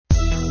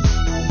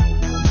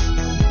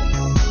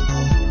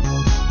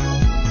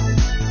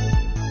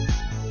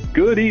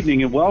Good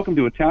evening and welcome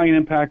to Italian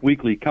Impact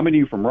Weekly, coming to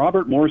you from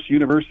Robert Morris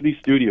University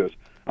Studios.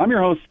 I'm your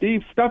host,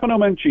 Stefano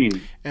Mancini.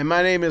 And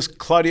my name is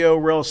Claudio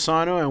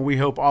Rilasano, and we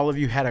hope all of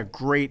you had a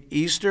great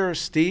Easter.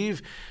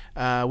 Steve,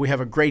 we have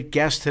a great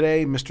guest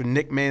today, Mr.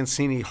 Nick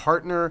Mancini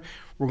Hartner.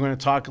 We're going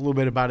to talk a little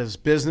bit about his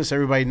business.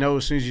 Everybody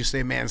knows as soon as you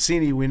say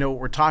Mancini, we know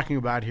what we're talking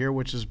about here,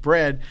 which is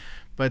bread.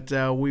 But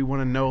we want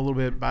to know a little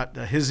bit about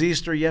his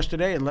Easter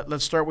yesterday. And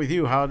let's start with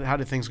you. How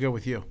did things go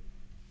with you?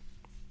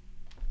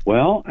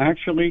 Well,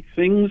 actually,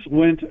 things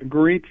went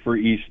great for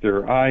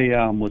Easter.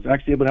 I was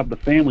actually able to have the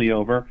family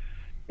over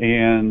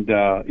and,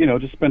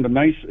 just spend a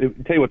nice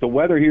 – tell you what, the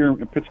weather here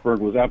in Pittsburgh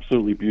was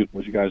absolutely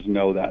beautiful, as you guys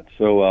know that.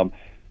 So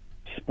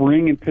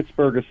spring in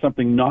Pittsburgh is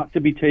something not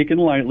to be taken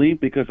lightly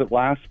because it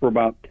lasts for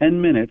about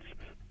 10 minutes,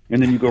 and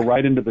then you go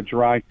right into the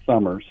dry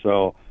summer.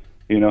 So,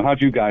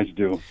 how'd you guys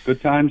do?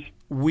 Good times?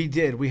 We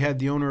did. We had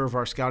the owner of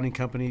our scouting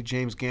company,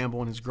 James Gamble,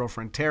 and his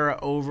girlfriend Tara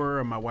over,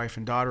 and my wife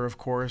and daughter, of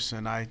course,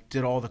 and I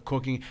did all the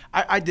cooking.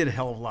 I did a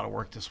hell of a lot of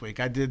work this week.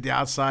 I did the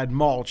outside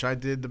mulch. I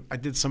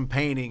did some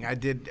painting. I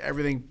did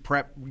everything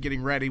prep,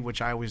 getting ready,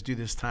 which I always do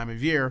this time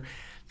of year.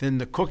 Then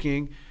the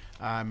cooking.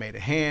 I made a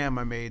ham.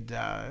 I made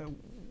a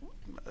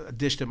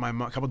dish that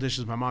a couple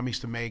dishes my mom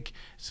used to make.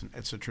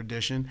 It's a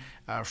tradition.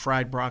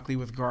 Fried broccoli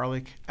with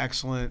garlic,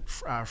 excellent.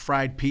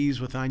 Fried peas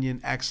with onion,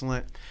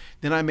 excellent.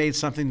 Then I made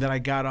something that I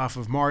got off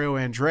of Mario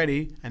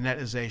Andretti, and that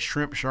is a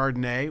shrimp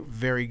chardonnay,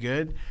 very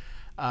good.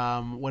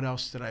 What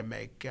else did I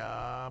make?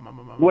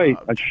 Wait,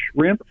 a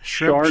shrimp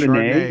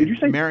chardonnay? Did you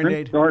say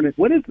marinated? Shrimp chardonnay?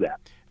 What is that?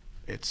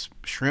 It's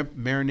shrimp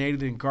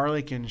marinated in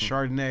garlic and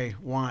chardonnay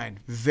wine.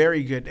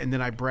 Very good. And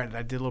then I breaded.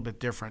 I did a little bit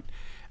different.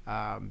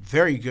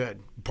 Very good.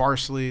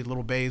 Parsley, a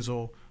little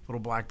basil, a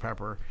little black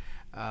pepper.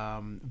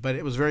 But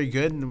it was very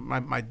good.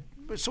 And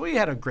so we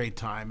had a great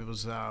time. It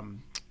was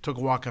took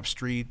a walk up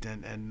street,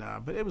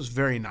 but it was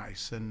very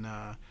nice. And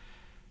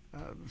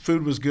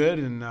food was good.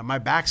 And my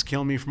back's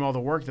killing me from all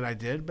the work that I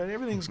did. But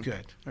everything's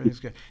good.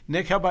 Everything's good.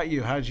 Nick, how about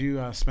you? How'd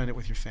you spend it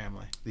with your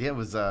family? Yeah, it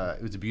was a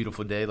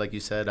beautiful day. Like you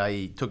said,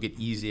 I took it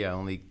easy. I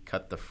only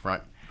cut the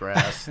front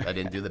grass. I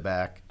didn't do the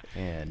back.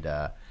 And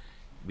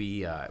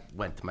we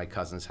went to my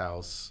cousin's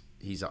house.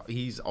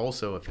 He's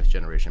also a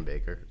fifth-generation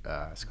baker,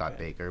 Scott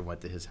Baker.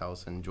 Went to his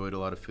house and enjoyed a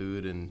lot of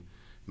food, and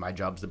my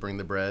job's to bring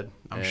the bread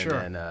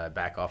and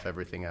back off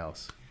everything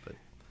else.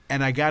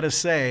 And I got to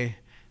say,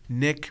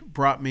 Nick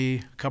brought me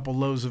a couple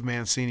loaves of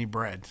Mancini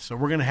bread, so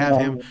we're gonna have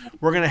him.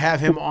 We're gonna have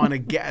him on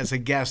as a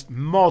guest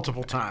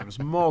multiple times.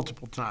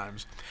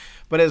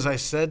 But as I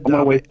said, I'm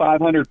gonna weigh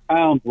 500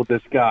 pounds with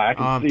this guy. I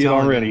can see it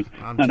already,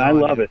 and I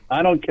love it.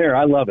 I don't care.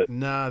 I love it.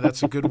 No,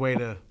 that's a good way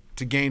to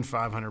gain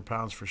 500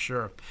 pounds for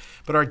sure.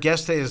 But our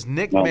guest today is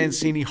Nick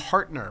Mancini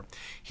Hartner.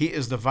 He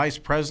is the vice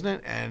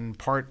president and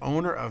part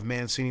owner of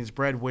Mancini's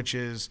Bread, which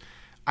is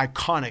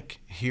iconic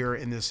here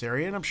in this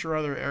area, and I'm sure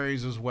other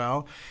areas as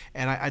well.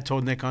 And I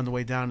told Nick on the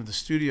way down to the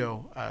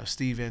studio,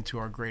 Steve, and to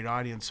our great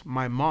audience,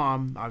 my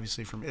mom,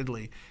 obviously from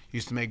Italy,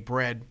 used to make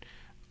bread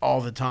all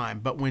the time.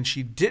 But when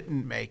she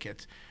didn't make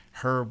it,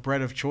 her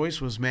bread of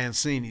choice was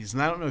Mancini's.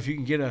 And I don't know if you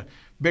can get a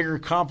bigger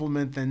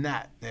compliment than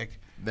that, Nick.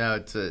 No,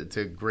 it's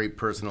a great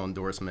personal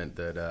endorsement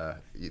that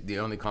the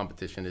only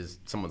competition is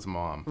someone's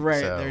mom. Right,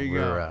 so there you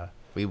go.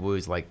 We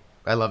always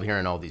I love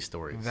hearing all these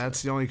stories.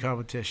 That's the only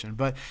competition.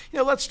 But,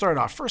 let's start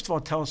off. First of all,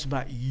 tell us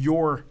about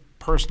your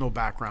personal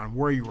background,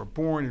 where you were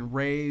born and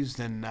raised,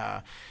 and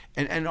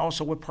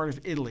also what part of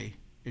Italy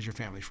is your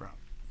family from?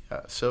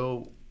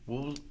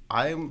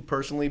 I'm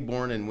personally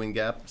born in Wind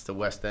Gap. It's the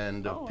west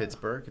end of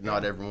Pittsburgh. Yeah.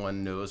 Not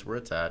everyone knows where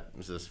it's at.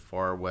 It's as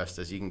far west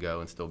as you can go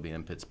and still be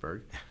in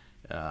Pittsburgh.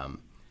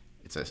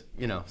 It's a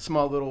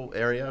small little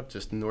area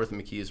just north of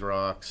McKees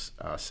Rocks,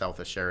 south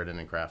of Sheridan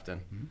and Crafton,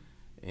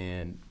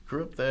 and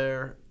grew up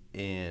there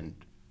and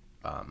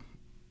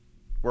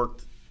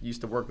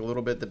used to work a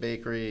little bit at the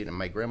bakery, and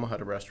my grandma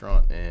had a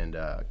restaurant in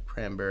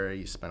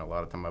Cranberry. Spent a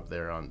lot of time up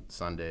there on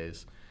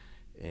Sundays,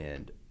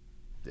 and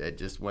it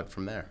just went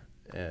from there.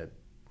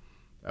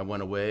 I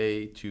went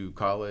away to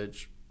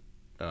college,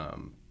 I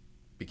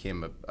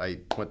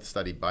went to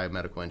study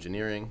biomedical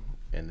engineering,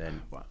 and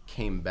then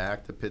came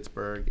back to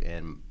Pittsburgh,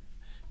 and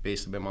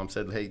basically my mom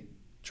said, hey,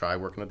 try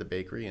working at the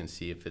bakery and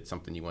see if it's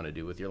something you want to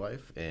do with your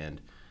life.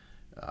 And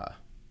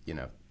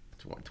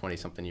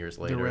 20-something years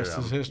later, the rest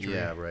is history.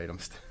 Yeah, right. I'm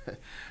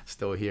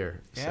still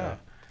here. Yeah. So.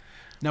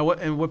 Now,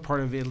 what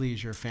part of Italy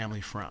is your family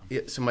from?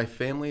 Yeah, so my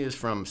family is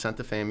from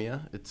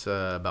Centofamia. It's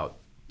about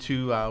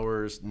 2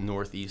 hours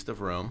northeast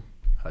of Rome,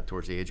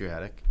 towards the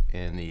Adriatic,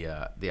 in the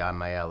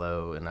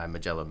Aiello and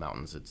Magello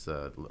Mountains. It's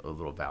a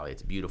little valley.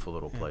 It's a beautiful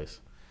little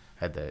place.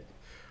 Had the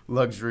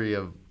luxury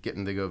of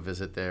getting to go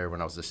visit there when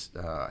I was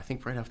I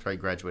think right after I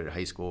graduated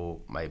high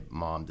school. My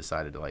mom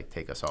decided to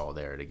take us all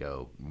there to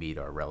go meet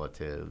our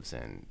relatives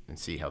and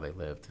see how they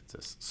lived. It's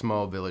a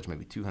small village,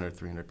 maybe 200,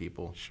 300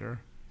 people.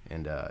 Sure.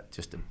 And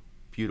just a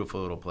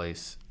beautiful little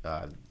place.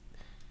 The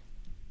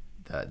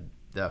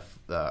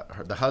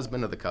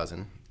husband of the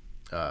cousin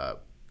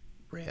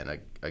ran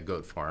a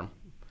goat farm,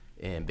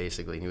 And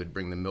basically, he would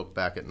bring the milk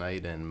back at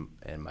night, and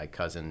my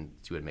cousin,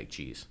 she would make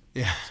cheese.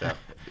 Yeah. So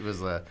it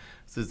was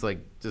this like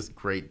just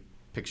great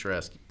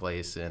picturesque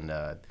place, and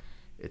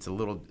it's a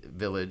little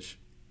village,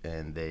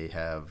 and they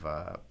have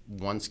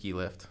one ski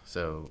lift.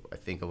 So I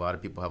think a lot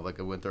of people have like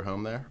a winter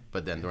home there.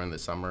 But then during the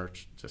summer,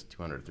 it's just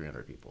 200,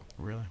 300 people.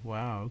 Really?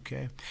 Wow.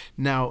 Okay.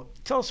 Now,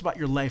 tell us about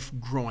your life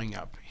growing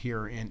up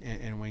here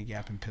in Wind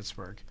Gap in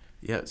Pittsburgh.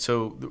 Yeah.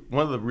 So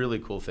one of the really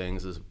cool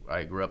things is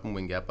I grew up in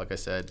Wind Gap, like I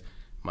said.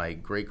 My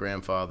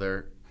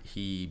great-grandfather,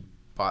 he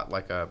bought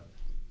like a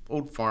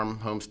old farm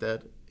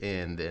homestead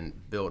and then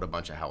built a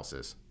bunch of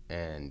houses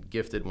and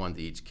gifted one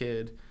to each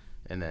kid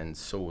and then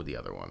sold the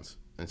other ones.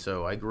 And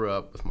so I grew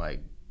up with my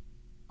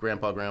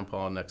grandma,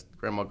 grandpa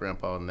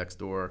next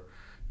door,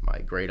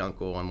 my great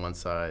uncle on one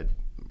side,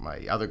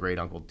 my other great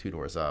uncle 2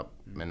 doors up,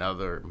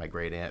 my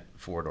great aunt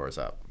 4 doors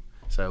up.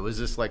 So it was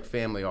just like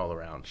family all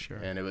around. Sure.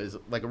 And it was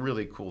like a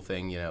really cool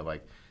thing,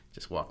 like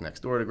just walk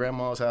next door to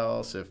grandma's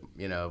house if,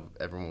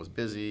 everyone was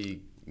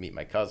busy, meet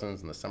my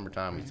cousins in the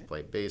summertime. We used to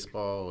play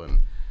baseball and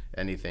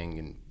anything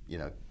and,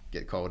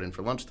 get called in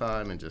for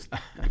lunchtime and just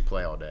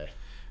play all day.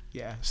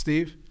 Yeah.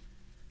 Steve?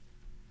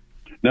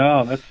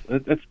 No, that's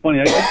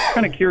funny. I'm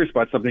kind of curious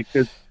about something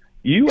because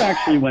you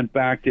actually went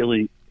back to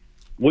Italy.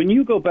 When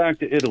you go back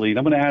to Italy, and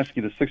I'm going to ask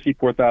you the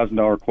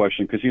 $64,000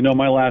 question because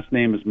my last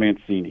name is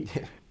Mancini.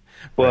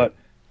 But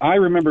I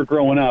remember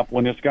growing up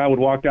when this guy would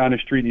walk down the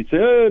street and he'd say,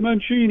 "Hey,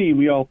 Mancini."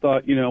 We all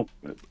thought,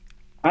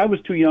 I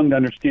was too young to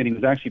understand he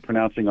was actually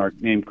pronouncing our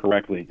name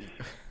correctly.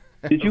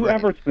 Did you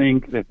ever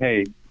think that,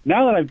 hey,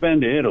 now that I've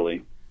been to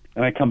Italy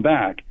and I come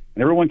back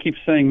and everyone keeps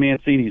saying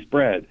Mancini's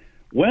bread,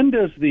 when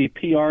does the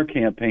PR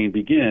campaign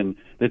begin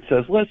that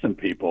says, "Listen,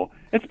 people,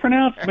 it's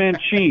pronounced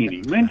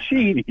Mancini,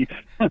 Mancini"?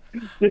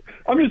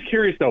 I'm just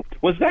curious, though.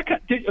 Was that?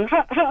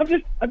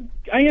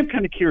 I am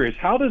kind of curious.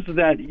 How does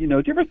that? Do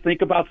you ever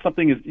think about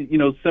something as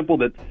simple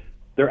that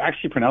they're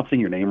actually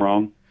pronouncing your name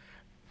wrong?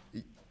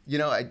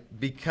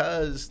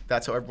 Because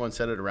that's how everyone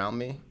said it around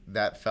me.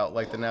 That felt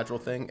like the natural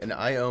thing, and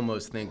I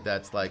almost think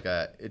that's like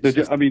a.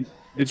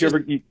 Did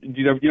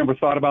you ever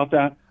thought about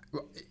that?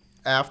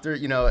 After,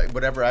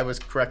 whatever, I was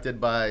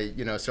corrected by,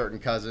 certain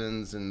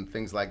cousins and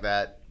things like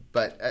that.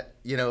 But,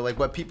 like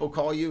what people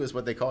call you is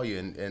what they call you.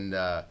 And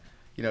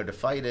to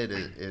fight it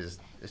is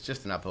it's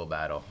just an uphill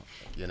battle.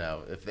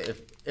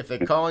 If they're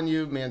calling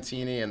you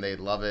Mancini and they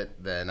love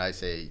it, then I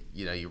say,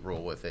 you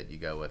roll with it, you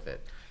go with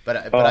it.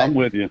 But I'm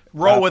with you.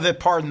 Roll with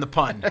it, pardon the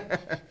pun.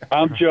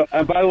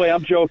 And by the way,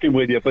 I'm joking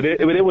with you, but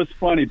it was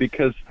funny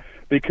because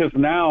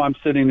now I'm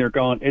sitting there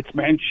going, "It's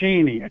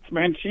Mancini, it's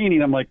Mancini."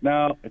 And I'm like,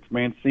 no, it's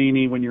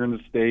Mancini when you're in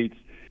the States.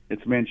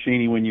 It's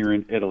Mancini when you're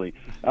in Italy.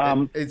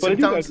 But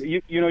sometimes,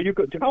 you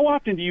go, how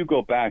often do you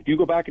go back? Do you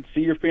go back and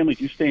see your family?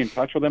 Do you stay in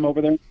touch with them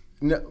over there?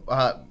 No.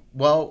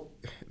 Well,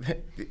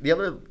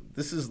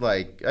 this is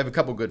like, I have a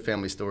couple good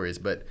family stories,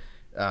 but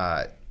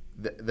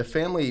the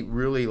family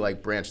really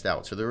like branched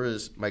out. So there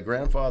was my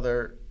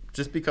grandfather,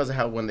 just because of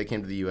how when they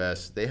came to the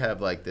U.S., they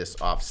have like this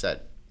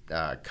offset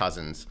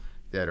cousins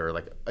that are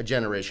like a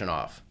generation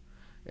off.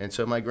 And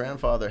so my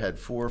grandfather had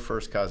 4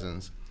 first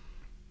cousins,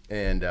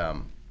 and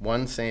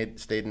one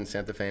stayed in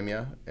Santa Fe,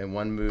 and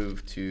one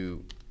moved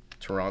to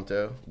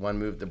Toronto, one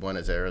moved to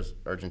Buenos Aires,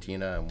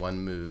 Argentina, and one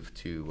moved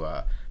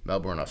to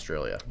Melbourne,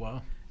 Australia.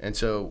 Wow. And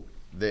so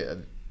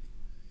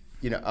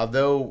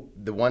although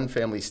the one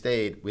family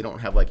stayed, we don't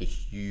have like a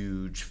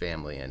huge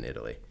family in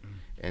Italy.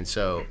 And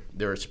so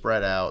they're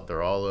spread out,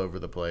 they're all over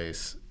the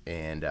place,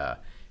 and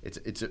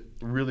it's a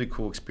really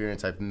cool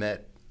experience. I've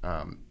met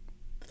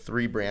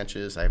 3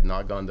 branches. I have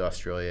not gone to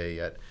Australia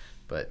yet,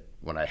 but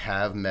when I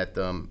have met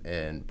them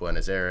in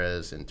Buenos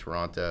Aires and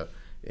Toronto,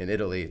 in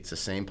Italy, it's the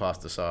same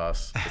pasta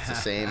sauce. It's the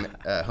same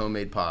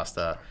homemade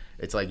pasta.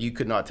 It's like you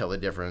could not tell the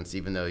difference,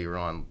 even though you're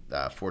on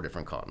 4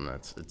 different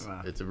continents.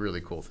 It's a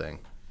really cool thing.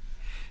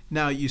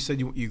 Now, you said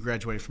you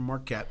graduated from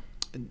Marquette.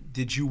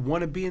 Did you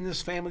want to be in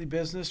this family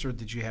business, or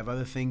did you have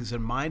other things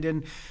in mind?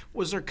 And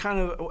was there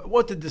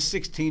what did the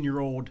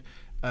 16-year-old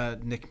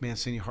Nick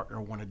Mancini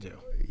Hartner want to do?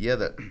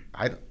 Yeah,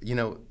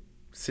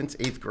 since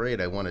 8th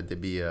grade, I wanted to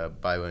be a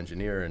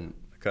bioengineer, and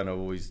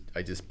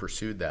I just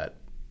pursued that.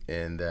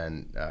 And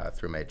then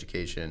through my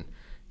education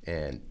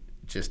and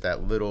just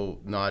that little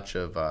notch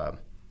of I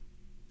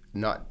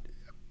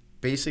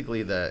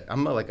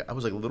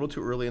was like a little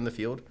too early in the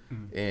field,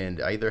 and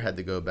I either had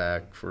to go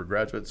back for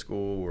graduate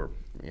school or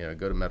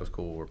go to medical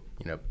school or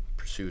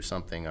pursue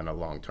something on a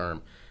long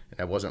term,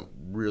 and I wasn't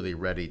really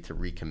ready to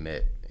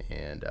recommit.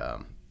 And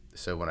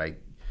so when I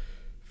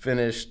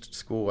finished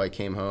school, I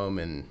came home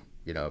and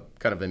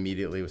kind of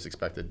immediately was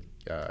expected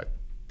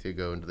to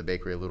go into the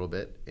bakery a little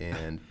bit,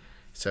 and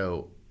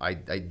so I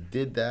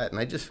did that, and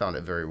I just found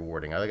it very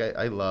rewarding.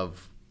 I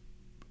love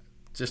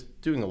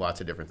just doing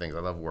lots of different things. I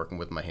love working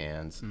with my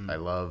hands. I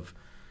love,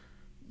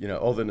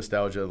 all the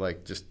nostalgia,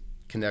 like just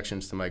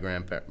connections to my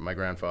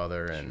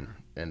grandfather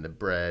and the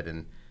bread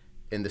and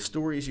the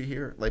stories you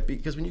hear. Like,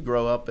 because when you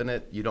grow up in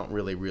it, you don't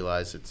really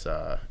realize it's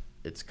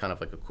kind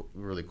of like a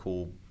really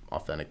cool,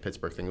 authentic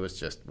Pittsburgh thing. It was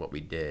just what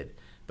we did.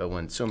 But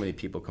when so many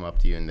people come up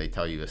to you and they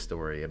tell you a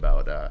story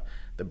about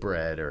the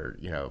bread or,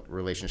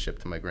 relationship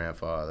to my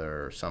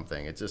grandfather or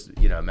something, it just,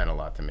 it meant a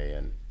lot to me.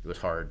 And it was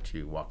hard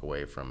to walk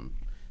away from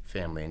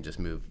family and just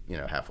move,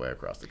 halfway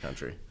across the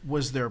country.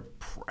 Was there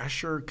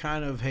pressure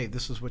kind of, hey,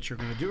 this is what you're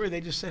going to do? Or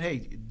they just said, hey,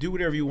 do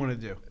whatever you want to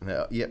do?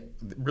 No, yeah,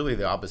 really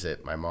the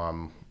opposite. My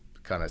mom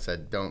kind of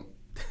said, don't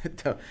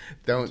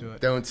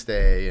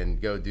stay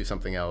and go do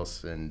something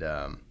else. And,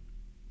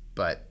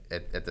 but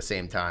at the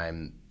same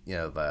time,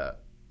 the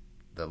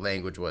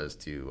language was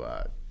to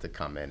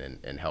come in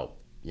and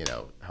help,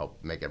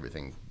 help make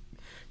everything,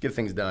 get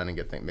things done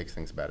and make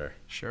things better.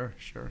 Sure.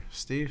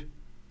 Steve?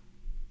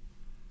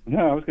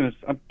 No,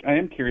 I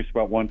am curious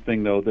about one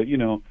thing though, that,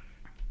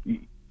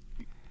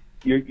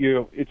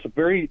 it's a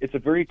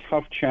very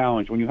tough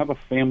challenge when you have a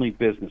family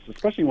business,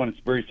 especially when it's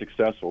very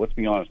successful. Let's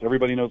be honest.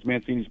 Everybody knows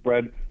Mancini's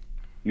bread.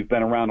 You've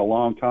been around a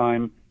long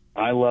time.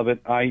 I love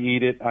it. I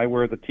eat it. I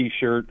wear the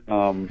T-shirt,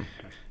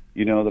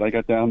 that I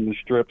got down the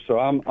strip. So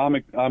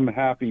I'm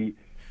happy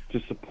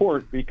to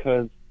support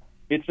because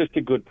it's just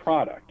a good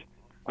product.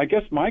 I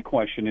guess my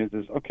question is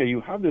okay,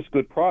 you have this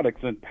good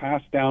product and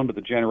passed down to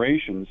the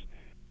generations.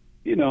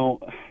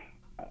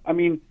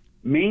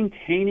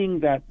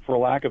 Maintaining that, for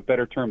lack of a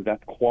better term,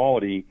 that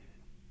quality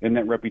and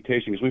that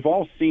reputation. Because we've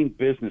all seen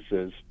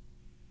businesses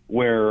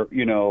where,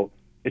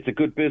 it's a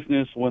good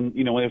business when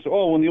they say,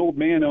 when the old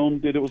man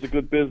owned it, it was a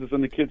good business,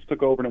 and the kids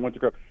took over and it went to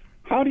crap.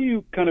 How do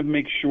you kind of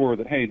make sure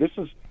that, hey, this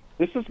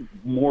is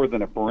more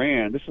than a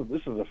brand. This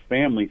is a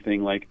family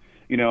thing. Like,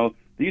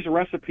 these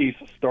recipes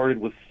started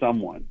with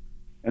someone,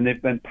 and they've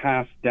been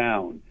passed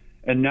down,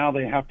 and now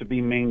they have to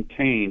be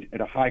maintained at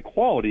a high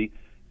quality.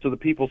 So the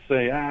people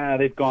say,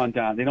 they've gone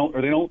down. They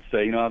don't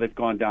say, they've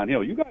gone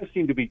downhill. You guys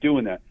seem to be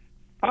doing that.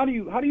 How do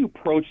you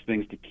approach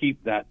things to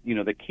keep that,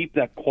 to keep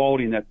that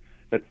quality and that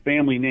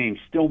family name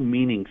still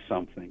meaning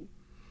something?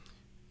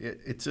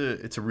 It's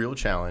a real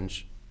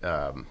challenge.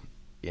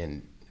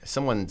 And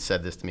someone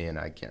said this to me, and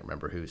I can't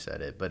remember who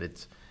said it, but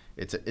it's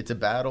a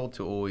battle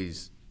to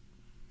always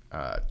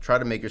try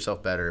to make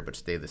yourself better, but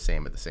stay the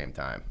same at the same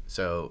time.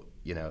 So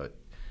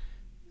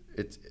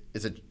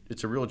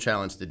it's a real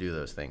challenge to do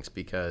those things,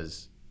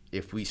 because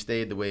if we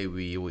stayed the way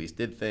we always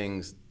did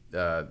things,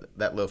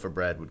 that loaf of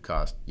bread would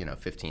cost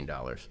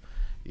 $15.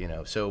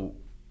 So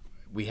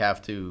we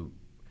have to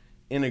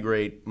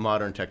integrate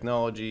modern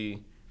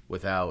technology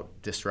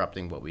without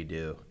disrupting what we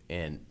do.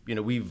 And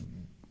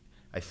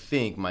I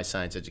think my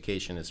science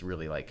education has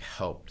really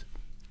helped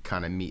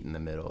kind of meet in the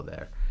middle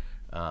there.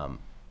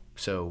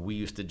 So we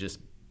used to just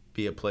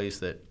be a place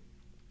that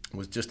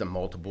was just a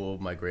multiple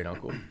of my great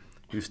uncle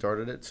who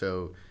started it.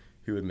 So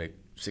he would make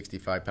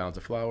 65 pounds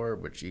of flour,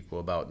 which equal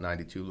about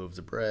 92 loaves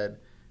of bread,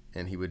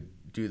 and he would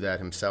do that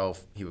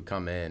himself. He would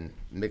come in,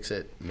 mix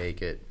it,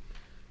 make it,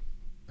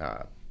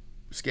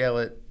 scale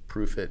it,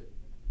 proof it,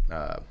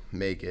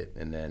 make it,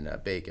 and then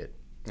bake it.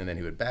 And then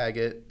he would bag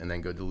it and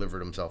then go deliver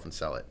it himself and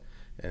sell it.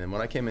 And then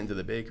when I came into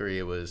the bakery,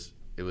 it was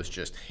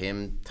just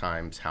him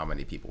times how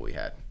many people we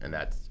had. And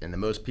the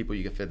most people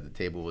you could fit at the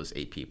table was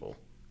 8 people.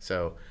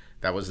 So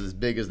that was as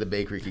big as the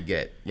bakery could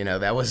get.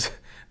 That was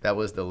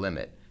the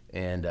limit.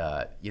 And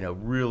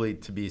really,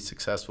 to be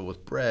successful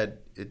with bread,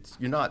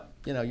 you're not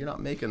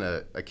making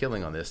a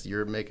killing on this.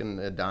 You're making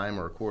a dime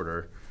or a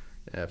quarter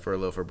for a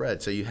loaf of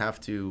bread. So you have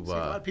to. See, a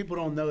lot of people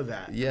don't know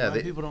that. Yeah, a lot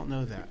of people don't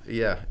know that.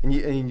 Yeah, and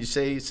you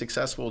say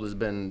successful. There's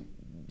been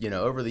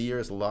over the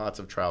years lots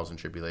of trials and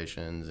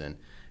tribulations, and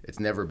it's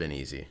never been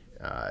easy.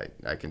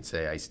 I can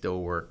say I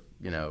still work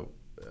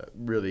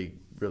really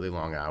really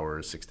long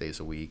hours, 6 days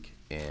a week,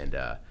 and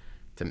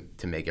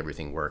to make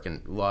everything work.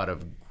 And a lot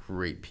of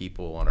great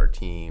people on our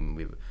team.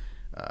 We've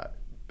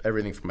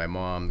everything from my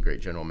mom, the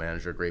great general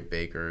manager, great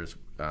bakers.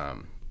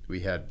 We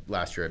had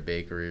last year a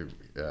baker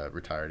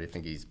retired. I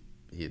think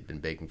he had been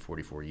baking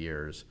 44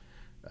 years.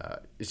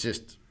 It's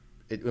just,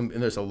 and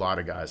there's a lot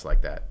of guys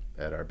like that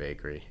at our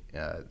bakery.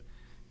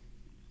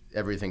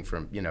 Everything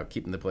from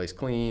keeping the place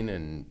clean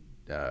and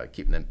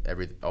keeping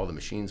all the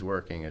machines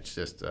working. It's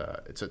just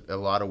it's a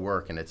lot of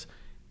work, and it's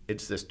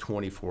this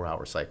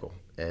 24-hour cycle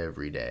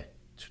every day.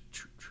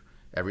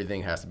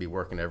 Everything has to be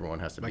working. Everyone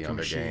has to be on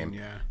their game.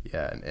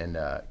 Yeah, and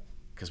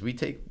because we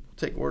take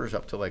orders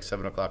up to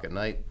 7 o'clock at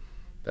night.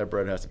 That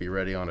bread has to be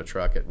ready on a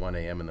truck at 1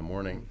 a.m. in the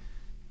morning,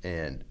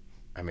 and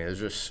there's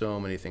just so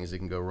many things that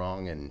can go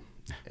wrong,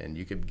 and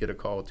you could get a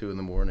call at 2 in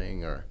the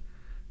morning or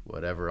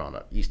whatever on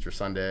a Easter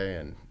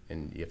Sunday,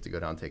 and you have to go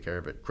down and take care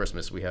of it.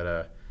 Christmas we had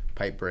a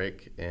pipe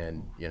break,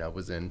 and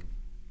was in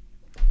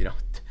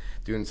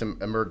doing some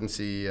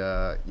emergency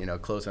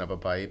closing up a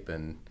pipe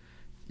and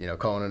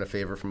calling in a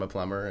favor from a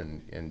plumber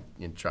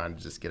and trying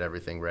to just get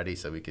everything ready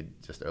so we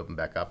could just open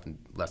back up in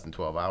less than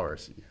 12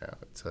 hours.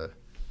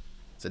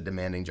 It's a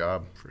demanding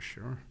job. For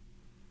sure.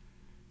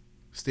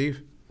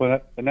 Steve? Well,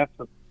 that's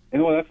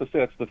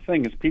the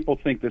thing is people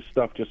think this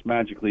stuff just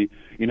magically,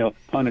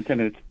 pun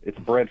intended, it's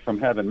bread from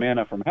heaven,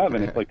 manna from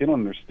heaven. It's like they don't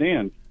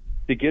understand.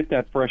 To get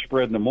that fresh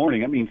bread in the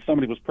morning,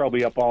 somebody was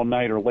probably up all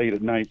night or late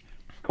at night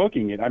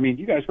cooking it.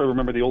 You guys probably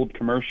remember the old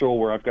commercial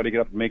where I've got to get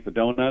up and make the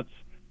donuts.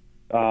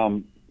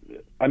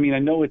 I mean, I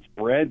know it's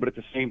bread, but at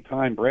the same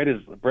time, bread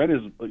is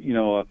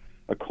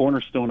a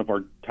cornerstone of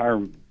our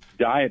entire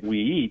diet we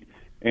eat.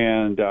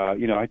 And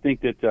I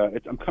think that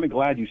I'm kind of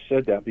glad you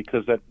said that,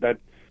 because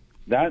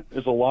that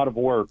is a lot of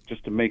work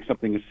just to make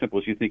something as simple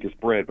as you think is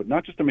bread, but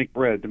not just to make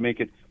bread, to make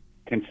it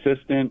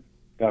consistent,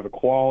 to have a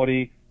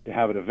quality, to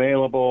have it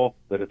available,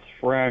 that it's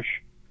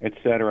fresh, et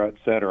cetera, et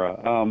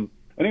cetera.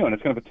 Anyway, and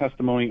it's kind of a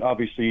testimony,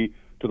 obviously,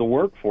 to the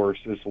workforce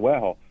as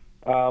well.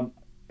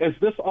 Is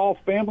this all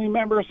family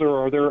members,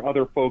 or are there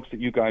other folks that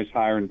you guys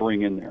hire and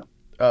bring in there?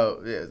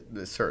 Oh,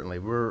 yeah, certainly.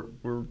 We're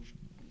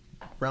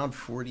around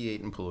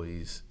 48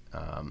 employees.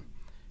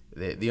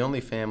 The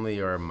only family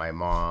are my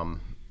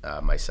mom,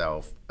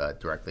 myself,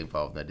 directly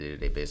involved on a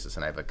day-to-day basis,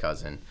 and I have a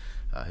cousin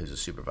who's a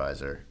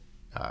supervisor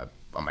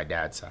on my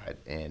dad's side.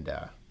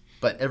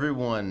 But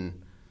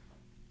everyone,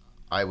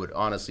 I would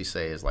honestly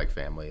say, is like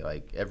family.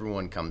 Like,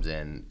 everyone comes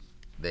in,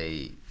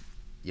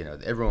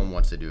 everyone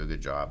wants to do a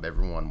good job.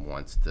 Everyone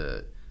wants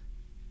to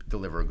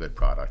deliver a good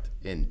product.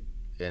 And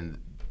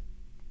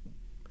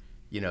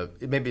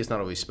maybe it's not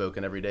always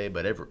spoken every day,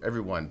 but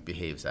everyone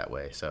behaves that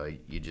way. So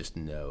you just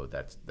know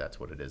that's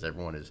what it is.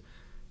 Everyone is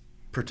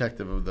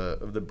protective of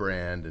the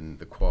brand and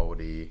the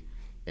quality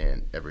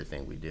and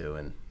everything we do.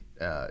 And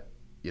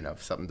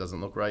if something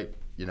doesn't look right,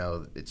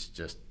 it's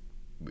just,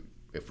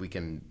 if we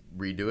can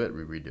redo it,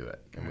 we redo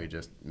it, and we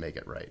just make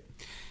it right.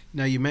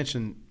 Now, you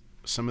mentioned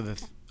some of the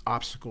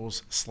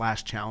obstacles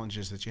 /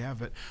 challenges that you have,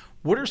 but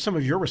what are some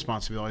of your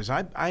responsibilities?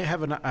 I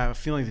have a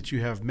feeling that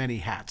you have many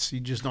hats. You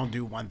just don't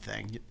do one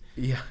thing.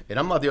 Yeah, and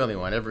I'm not the only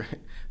one.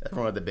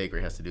 Everyone at the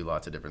bakery has to do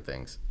lots of different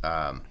things.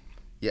 But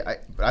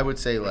I would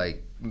say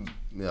like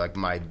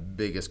my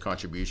biggest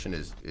contribution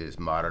is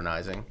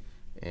modernizing,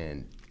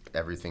 and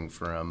everything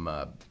from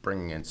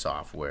bringing in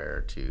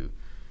software to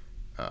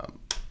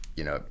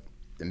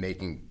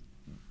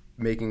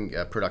making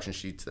production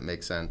sheets that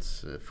make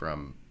sense,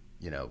 from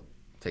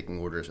taking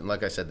orders. And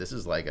like I said, this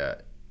is like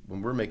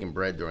when we're making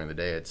bread during the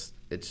day,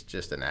 it's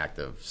just an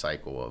active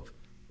cycle of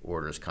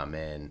orders come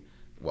in,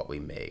 what we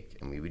make,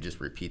 and we just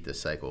repeat this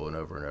cycle and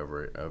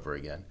over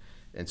again.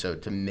 And so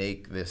to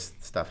make this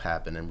stuff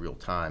happen in real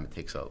time, it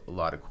takes a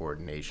lot of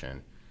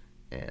coordination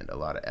and a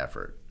lot of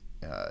effort.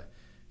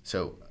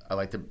 So I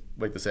like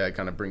to say I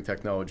kind of bring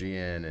technology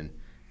in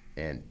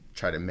and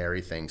try to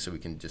marry things so we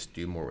can just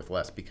do more with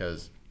less,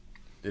 because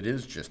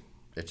it's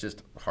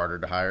just harder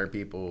to hire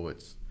people.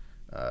 It's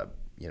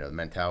the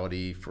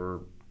mentality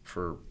for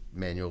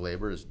manual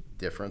labor is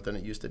different than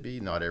it used to be.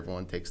 Not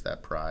everyone takes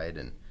that pride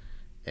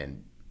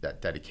and that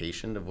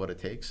dedication of what it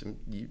takes. And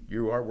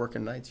you are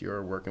working nights, you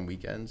are working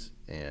weekends,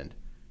 and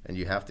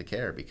you have to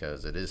care,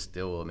 because it is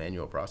still a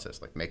manual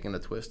process. Like making a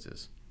twist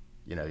is,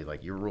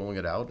 you're rolling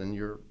it out and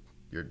you're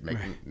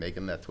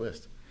making that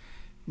twist.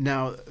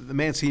 Now, the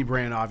Mancini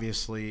brand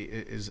obviously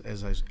is,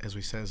 as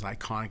we said, is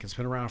iconic. It's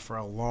been around for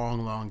a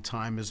long, long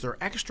time. Is there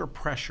extra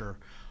pressure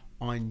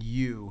on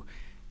you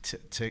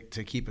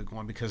to keep it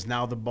going, because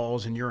now the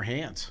ball's in your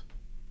hands?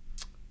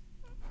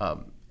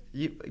 Do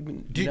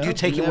you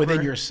take it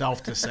within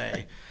yourself to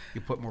say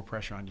you put more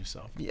pressure on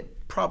yourself? Yeah,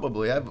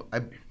 probably. I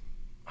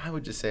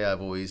would just say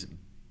I've always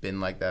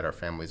been like that. Our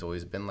family's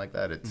always been like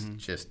that. It's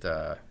just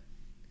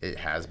it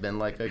has been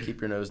like a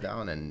keep your nose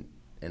down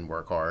and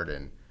work hard,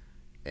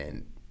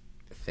 and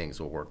things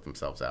will work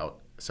themselves out.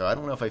 So I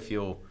don't know if I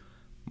feel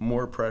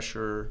more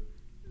pressure,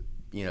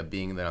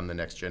 being that I'm the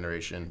next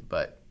generation,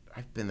 but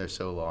I've been there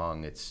so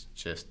long, it's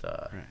just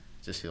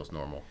just feels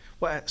normal.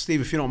 Well,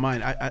 Steve, if you don't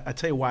mind, I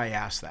tell you why I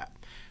asked that.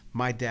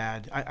 My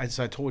dad, as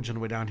I told you on the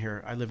way down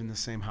here, I live in the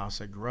same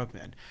house I grew up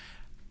in.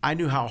 I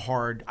know how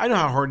hard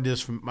it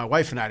is for my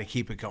wife and I to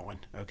keep it going,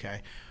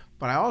 okay?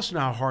 But I also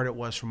know how hard it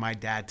was for my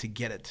dad to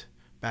get it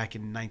back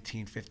in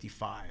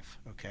 1955,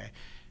 okay?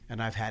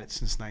 And I've had it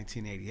since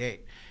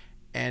 1988.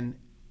 And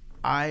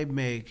I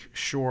make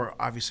sure,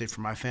 obviously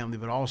for my family,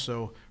 but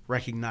also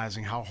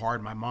recognizing how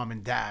hard my mom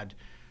and dad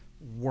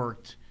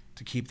worked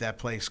to keep that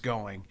place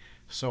going.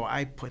 So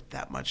I put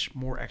that much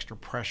more extra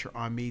pressure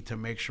on me to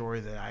make sure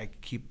that I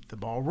keep the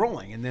ball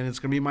rolling. And then it's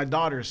going to be my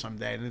daughter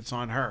someday, and it's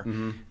on her.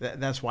 Mm-hmm.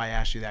 That's why I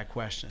asked you that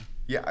question.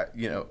 Yeah,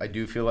 I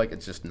do feel like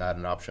it's just not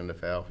an option to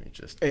fail. You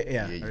just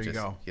there you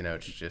go.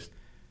 It's just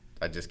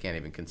I just can't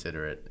even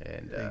consider it.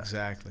 And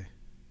exactly.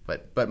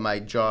 But my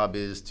job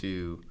is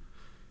to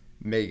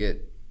make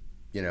it,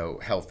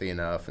 healthy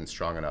enough and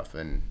strong enough,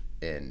 and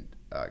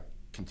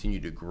continue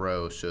to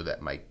grow so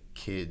that my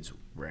kids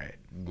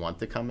want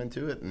to come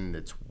into it, and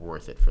it's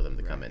worth it for them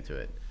to come into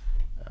it,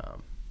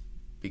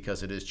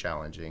 because it is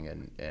challenging,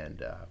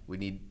 and we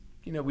need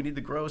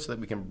to grow so that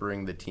we can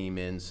bring the team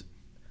in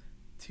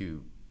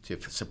to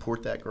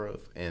support that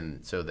growth,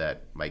 and so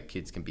that my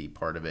kids can be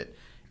part of it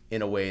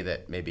in a way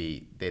that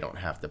maybe they don't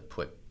have to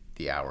put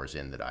the hours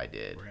in that I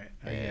did. Right.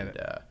 I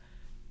get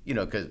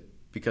it.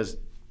 Because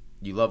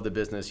you love the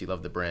business, you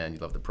love the brand, you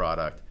love the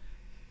product,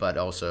 but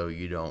also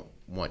you don't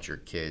want your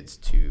kids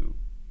to,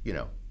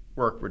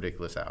 work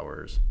ridiculous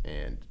hours,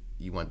 and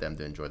you want them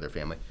to enjoy their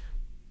family.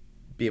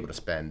 be able to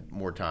spend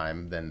more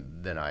time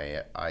than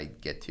I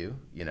get to,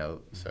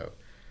 so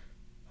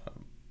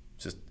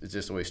it's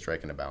just always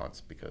striking a balance,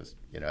 because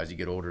as you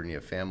get older and you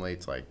have family,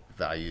 it's like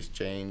values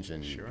change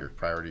and your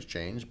priorities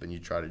change, but you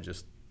try to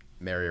just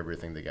marry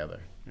everything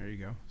together. There you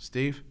go.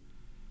 Steve?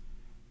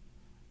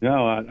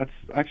 No, that's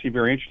actually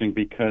very interesting,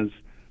 because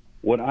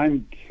what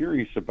I'm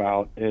curious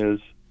about is,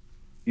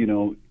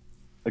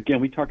 again,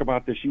 we talk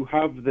about this, you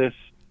have this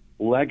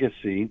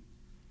legacy,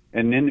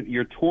 and then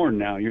you're torn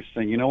now. You're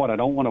saying, you know what, I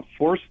don't want to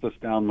force this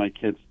down my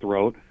kid's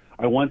throat.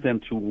 I want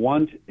them to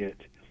want it.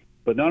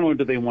 But not only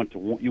do they want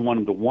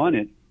them to want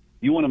it,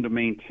 you want them to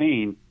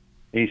maintain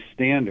a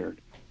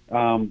standard.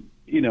 From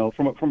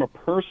a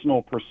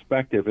personal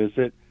perspective, is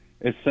it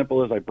as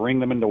simple as I bring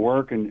them into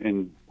work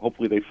and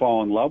hopefully they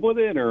fall in love with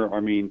it? Or,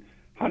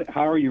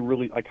 how are you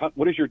really,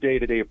 what is your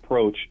day-to-day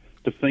approach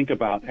to think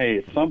about, hey,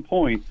 at some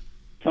point,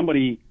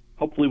 somebody,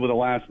 hopefully with a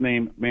last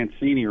name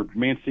Mancini or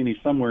Mancini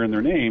somewhere in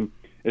their name,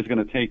 is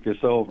going to take this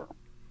over?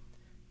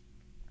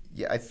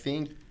 Yeah, I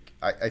think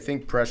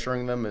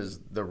pressuring them is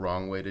the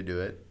wrong way to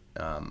do it.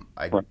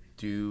 I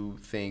do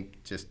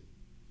think just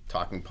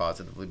talking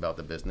positively about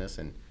the business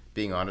and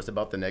being honest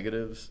about the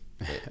negatives,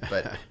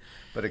 but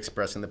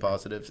expressing the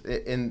positives.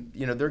 And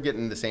they're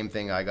getting the same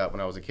thing I got when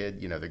I was a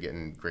kid. They're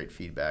getting great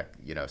feedback.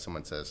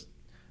 Someone says,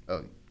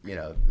 "Oh,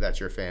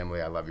 that's your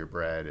family. I love your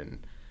bread,"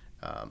 and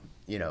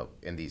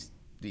and these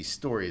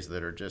stories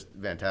that are just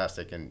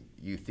fantastic. And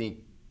you think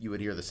you would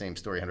hear the same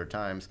story 100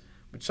 times,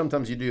 which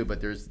sometimes you do,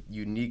 but there's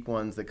unique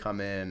ones that come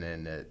in,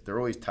 and they're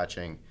always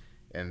touching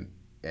and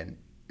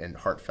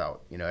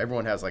heartfelt.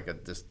 Everyone has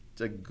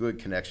a good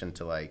connection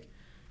to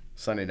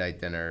Sunday night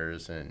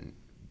dinners and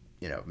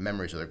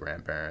memories of their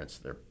grandparents,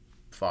 their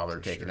father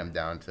taking them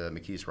down to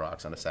McKees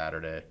Rocks on a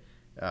Saturday.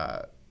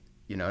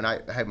 And I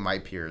have my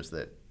peers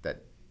that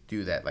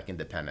do that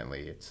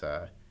independently. It's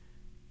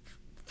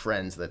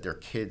friends that their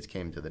kids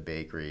came to the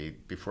bakery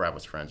before I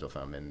was friends with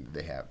them, and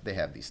they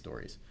have these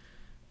stories.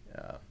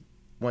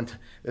 One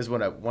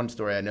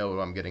story I know.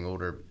 I'm getting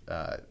older.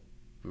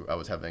 I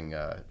was having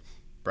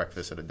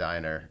breakfast at a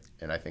diner,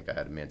 and I think I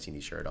had a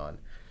Mancini shirt on.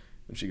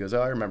 And she goes,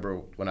 "Oh, I remember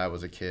when I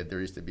was a kid, there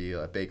used to be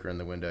a baker in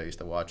the window. I used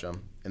to watch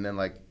them." And then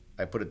I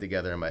put it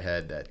together in my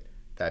head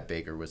that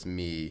baker was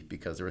me,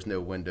 because there was no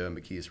window in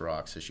McKees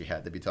Rocks, so she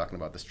had to be talking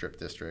about the Strip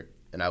District,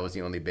 and I was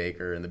the only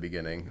baker in the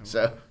beginning.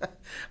 So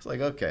it's like,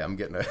 okay, I'm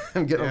getting a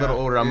little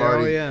older. I'm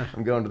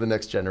going to the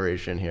next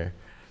generation here.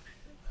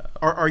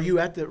 Are you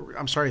at the?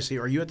 I'm sorry,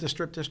 Steve. Are you at the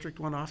Strip District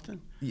one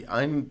often? Yeah,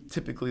 I'm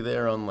typically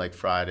there on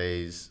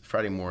Friday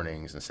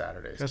mornings and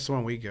Saturdays. That's the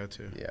one we go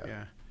to.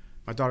 Yeah.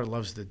 My daughter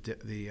loves the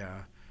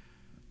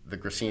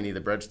grissini,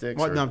 the breadsticks.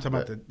 Well, no, I'm talking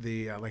about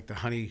the the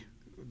honey,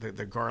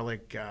 the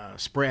garlic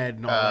spread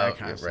and all that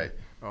kind of stuff. Right.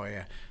 Oh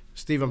yeah,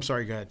 Steve. I'm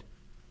sorry. Go ahead.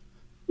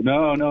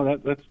 No,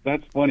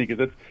 that's funny,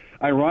 because it's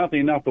ironically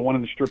enough, the one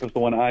in the Strip is the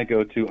one I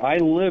go to. I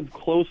live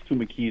close to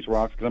McKees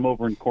Rocks because I'm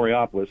over in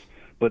Coriopolis.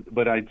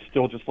 But I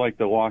still just like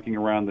the walking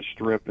around the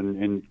Strip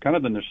and kind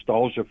of the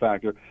nostalgia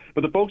factor.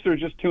 But the folks that are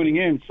just tuning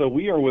in, so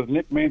we are with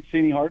Nick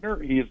Mancini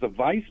Hartner. He is the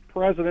vice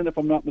president, if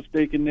I'm not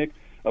mistaken, Nick,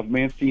 of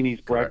Mancini's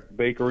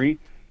Bakery.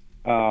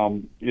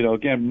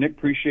 Again, Nick,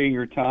 appreciate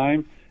your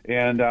time.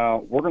 And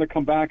we're going to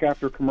come back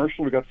after a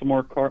commercial. We got some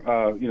more,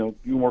 few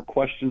more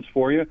questions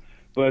for you.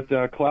 But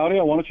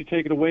Claudia, why don't you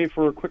take it away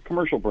for a quick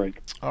commercial break?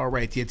 All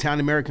right. The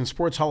Italian American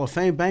Sports Hall of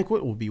Fame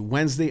banquet will be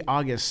Wednesday,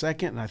 August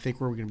 2nd, and I think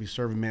we're going to be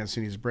serving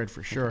Mancini's bread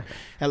for sure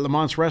at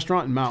Lamont's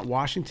Restaurant in Mount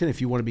Washington. If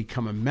you want to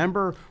become a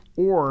member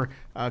or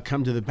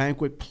come to the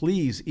banquet,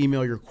 please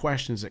email your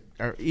questions at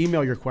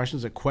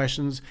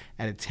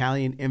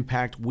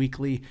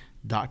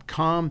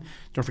questions@italianimpactweekly.com.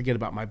 Don't forget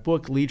about my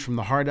book, Lead from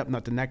the Heart Up,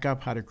 Not the Neck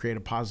Up, How to Create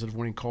a Positive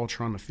Winning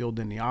Culture on the Field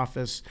and in the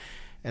Office,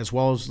 as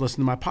well as listen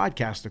to my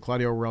podcast, The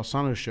Claudio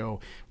Relsano Show,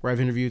 where I've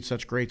interviewed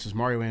such greats as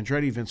Mario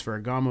Andretti, Vince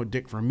Ferragamo,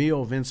 Dick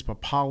Vermeil, Vince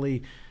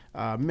Papali,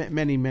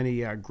 many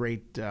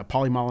great,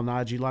 Paulie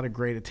Malignaggi, a lot of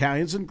great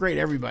Italians and great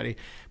everybody.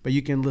 But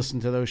you can listen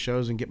to those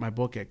shows and get my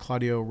book at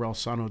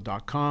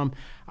ClaudioRelsano.com.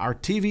 Our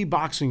TV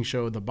boxing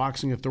show, The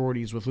Boxing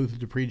Authorities with Luther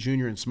Dupree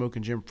Jr. and Smoke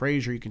and Jim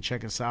Frazier. You can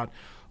check us out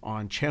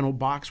on Channel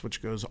Box,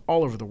 which goes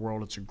all over the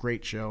world. It's a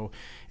great show.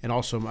 And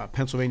also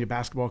Pennsylvania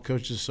Basketball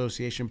Coaches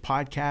Association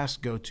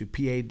podcast. Go to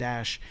pa-bca.org.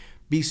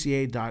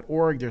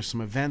 There's some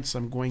events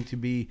I'm going to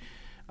be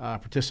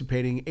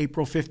participating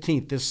April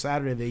 15th, this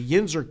Saturday, the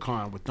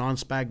YinzerCon with Don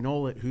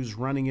Spagnola, who's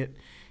running it.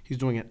 He's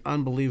doing an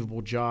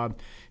unbelievable job.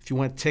 If you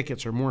want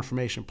tickets or more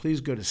information,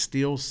 please go to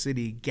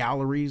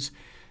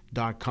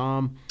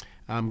steelcitygalleries.com.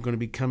 I'm going to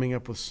be coming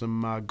up with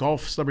some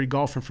celebrity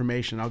golf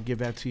information. I'll give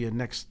that to you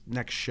next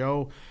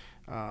show.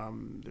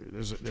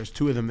 There's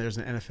two of them. There's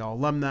an NFL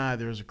alumni.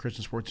 There's a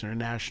Christian Sports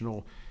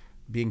International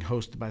being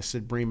hosted by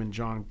Sid Bream and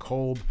John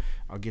Kolb.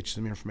 I'll get you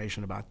some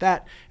information about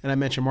that. And I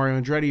mentioned Mario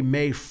Andretti.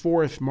 May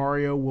 4th,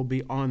 Mario will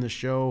be on the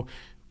show.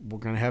 We're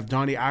going to have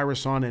Donnie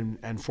Iris on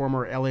and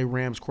former LA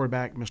Rams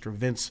quarterback, Mr.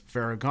 Vince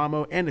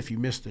Ferragamo. And if you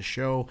missed the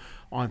show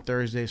on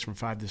Thursdays from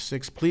 5 to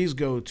 6, please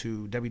go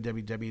to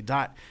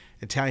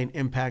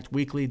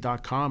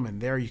www.italianimpactweekly.com,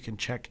 and there you can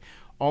check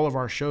all of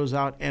our shows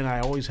out. And I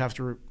always have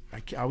to,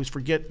 I always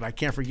forget, but I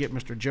can't forget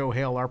Mr. Joe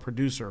Hale, our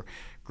producer.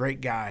 Great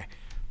guy.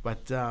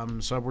 But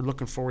so we're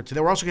looking forward to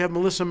that. We're also going to have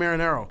Melissa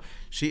Marinero.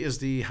 She is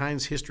the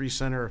Heinz History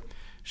Center.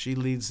 She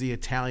leads the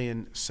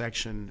Italian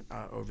section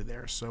over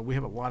there. So we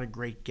have a lot of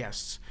great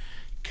guests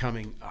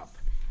coming up.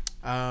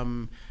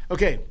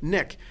 Okay,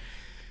 Nick,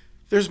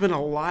 there's been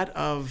a lot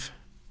of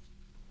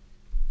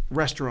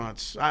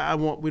restaurants.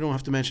 We don't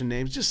have to mention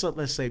names. Just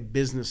let's say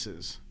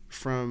businesses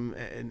from,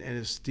 and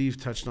as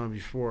Steve touched on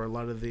before, a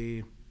lot of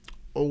the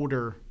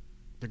older,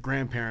 the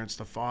grandparents,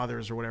 the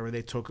fathers or whatever,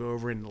 they took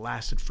over and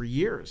lasted for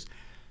years.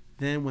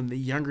 Then when the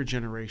younger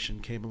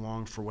generation came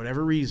along, for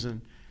whatever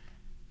reason,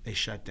 they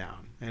shut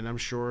down. And I'm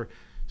sure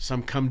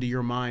some come to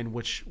your mind,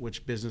 which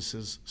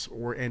businesses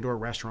or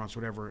restaurants,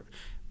 whatever,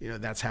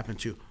 that's happened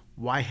to.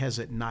 Why has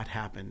it not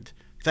happened,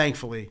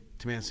 thankfully,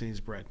 to Mancini's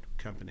Bread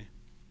Company?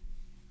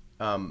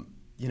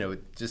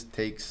 It just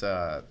takes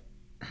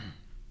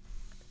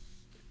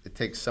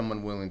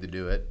someone willing to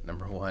do it,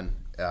 number one,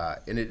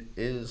 and it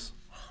is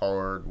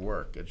hard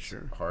work. It's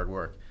hard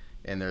work,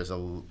 and there's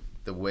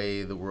the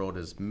way the world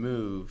has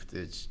moved.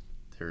 There's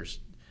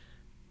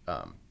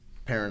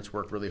parents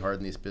work really hard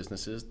in these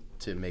businesses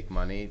to make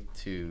money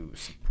to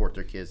support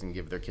their kids and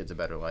give their kids a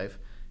better life.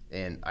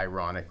 And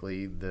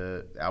ironically,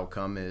 the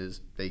outcome is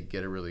they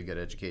get a really good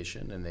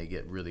education and they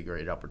get really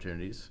great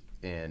opportunities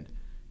and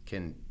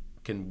can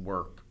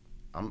work.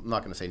 I'm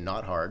not going to say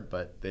not hard,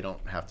 but they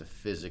don't have to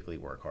physically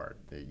work hard.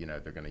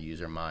 They're going to use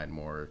their mind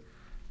more,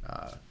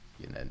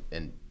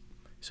 and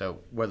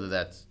so whether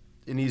that's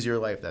an easier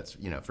life, that's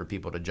for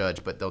people to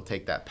judge. But they'll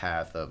take that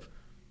path of,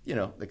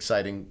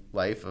 exciting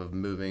life of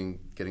moving,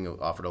 getting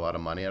offered a lot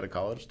of money out of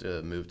college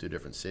to move to a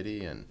different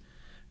city and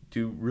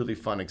do really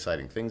fun,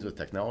 exciting things with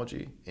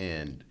technology.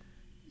 And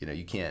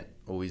you can't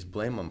always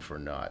blame them for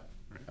not,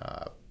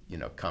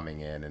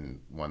 coming in and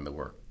wanting to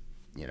work,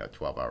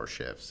 12-hour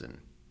shifts and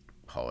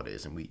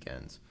holidays and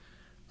weekends.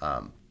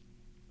 For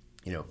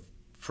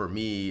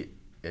me,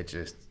 it's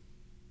just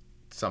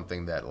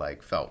something that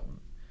felt,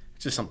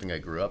 it's just something I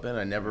grew up in.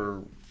 I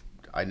never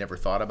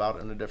thought about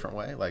it in a different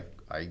way.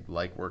 I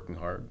like working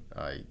hard.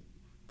 I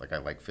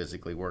like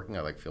physically working.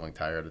 I like feeling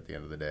tired at the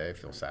end of the day. I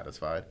feel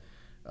satisfied.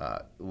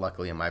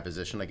 Luckily, in my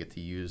position, I get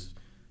to use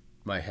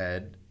my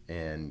head,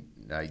 and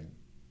I,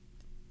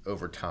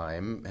 over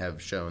time,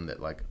 have shown that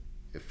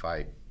if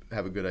I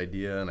have a good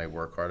idea and I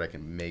work hard, I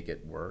can make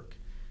it work,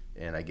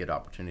 and I get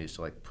opportunities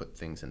to put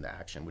things into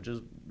action, which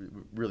is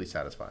really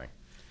satisfying.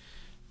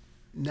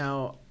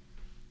 Now,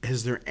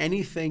 is there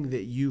anything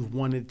that you've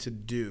wanted to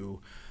do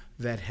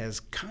that has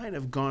kind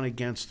of gone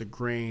against the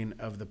grain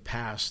of the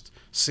past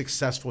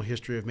successful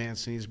history of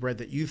Mancini's Bread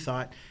that you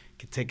thought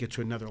could take it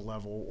to another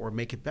level or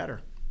make it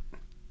better?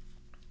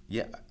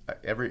 Yeah,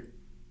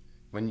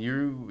 when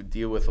you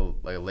deal with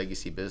a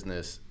legacy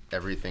business,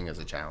 everything is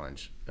a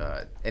challenge.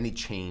 Any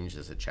change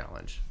is a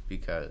challenge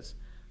because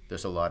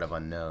there's a lot of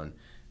unknown.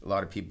 A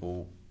lot of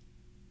people,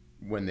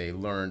 when they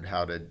learned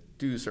how to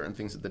do certain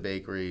things at the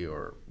bakery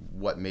or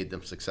what made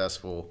them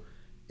successful,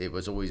 it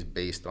was always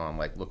based on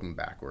looking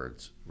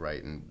backwards,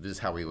 right? And this is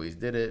how we always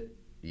did it.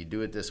 You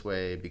do it this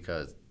way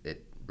because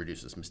it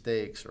reduces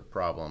mistakes or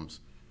problems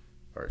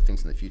or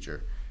things in the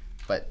future.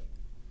 But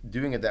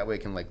doing it that way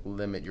can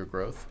limit your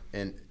growth.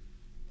 And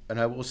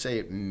I will say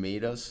it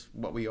made us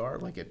what we are.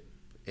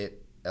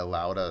 It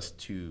allowed us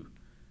to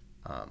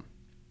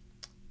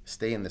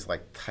stay in this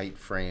tight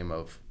frame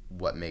of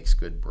what makes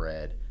good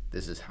bread.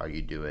 This is how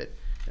you do it.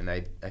 And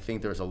I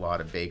think there's a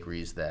lot of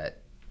bakeries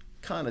that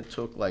kind of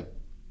took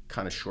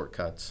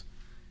shortcuts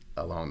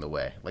along the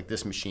way.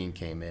 This machine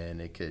came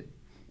in, it could,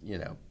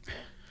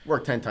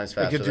 work 10 times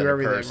faster than a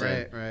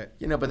person. Right.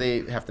 But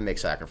they have to make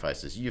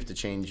sacrifices. You have to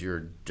change your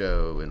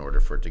dough in order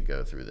for it to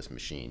go through this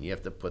machine. You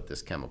have to put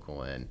this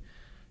chemical in.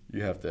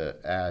 You have to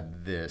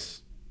add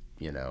this,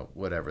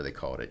 whatever they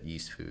call it,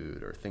 yeast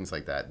food or things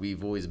like that.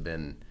 We've always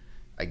been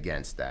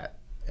against that.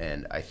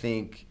 And I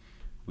think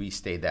we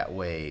stayed that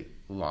way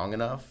long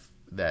enough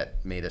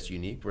that made us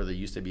unique, where there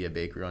used to be a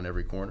bakery on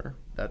every corner.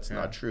 That's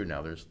not true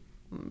now. There's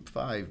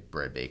 5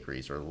 bread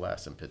bakeries or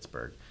less in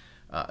Pittsburgh.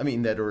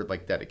 That are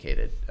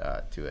dedicated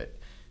to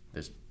it.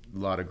 There's a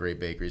lot of great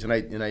bakeries, and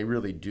I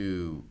really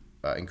do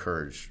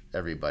encourage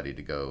everybody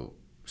to go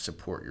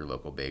support your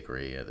local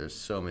bakery. There's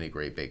so many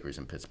great bakeries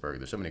in Pittsburgh.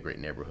 There's so many great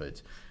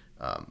neighborhoods.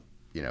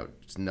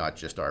 It's not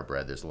just our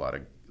bread. There's a lot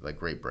of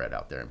great bread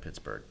out there in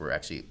Pittsburgh. We're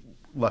actually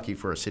lucky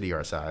for a city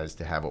our size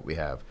to have what we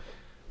have.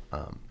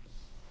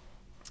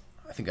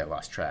 I think I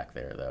lost track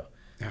there, though.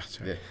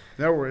 Yeah,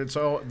 no, it's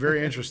all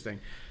very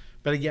interesting.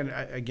 But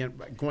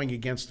again, going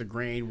against the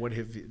grain,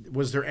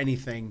 was there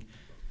anything?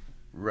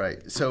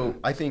 Right. So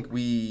I think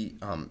we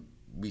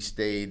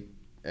stayed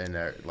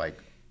in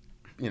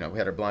we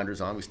had our blinders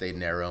on. We stayed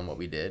narrow in what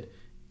we did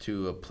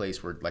to a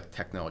place where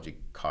technology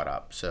caught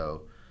up.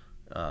 So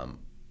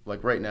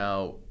right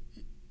now,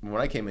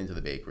 when I came into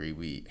the bakery,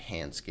 we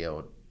hand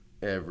scaled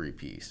every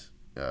piece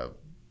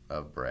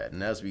of bread,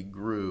 and as we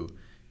grew,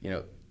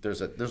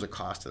 there's a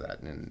cost to that,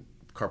 and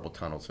carpal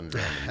tunnel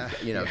syndrome. And,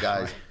 yeah,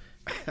 guys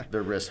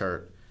their wrists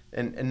hurt.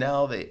 And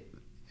now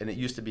and it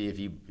used to be if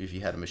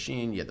you had a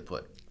machine, you had to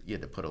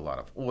put a lot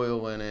of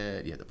oil in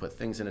it, you had to put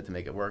things in it to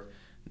make it work.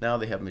 Now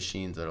they have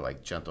machines that are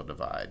like gentle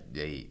divide.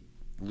 They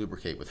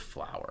lubricate with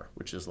flour,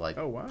 which is like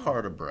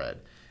part of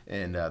bread,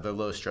 and they're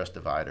low stress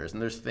dividers.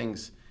 And there's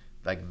things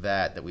like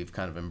that we've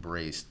kind of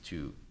embraced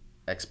to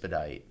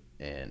expedite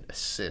and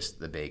assist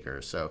the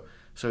bakers.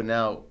 So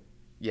now,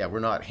 yeah, we're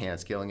not hand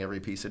scaling every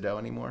piece of dough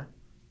anymore,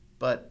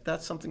 but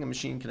that's something a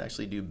machine can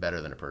actually do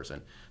better than a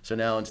person. So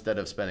now instead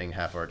of spending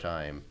half our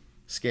time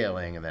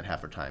scaling and then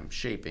half our time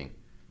shaping,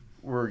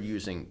 we're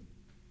using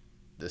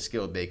the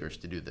skilled bakers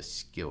to do the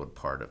skilled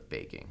part of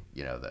baking,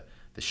 the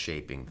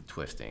shaping, the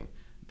twisting,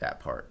 that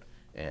part.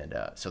 And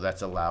so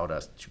that's allowed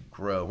us to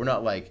grow.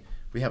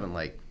 We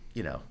haven't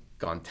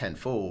gone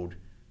tenfold,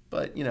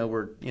 but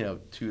we're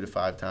 2 to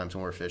 5 times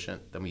more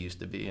efficient than we used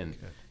to be.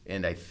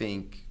 And I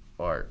think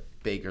our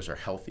bakers are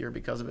healthier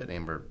because of it,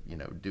 and we're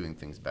doing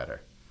things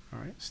better. All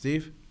right,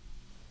 Steve?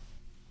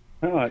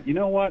 You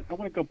know what? I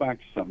want to go back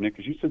to something, Nick,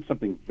 because you said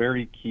something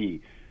very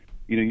key.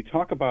 You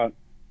talk about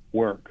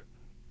work,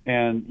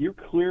 and you're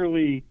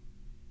clearly,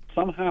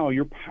 somehow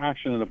you're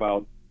passionate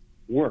about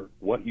work,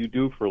 what you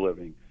do for a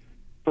living.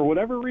 For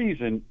whatever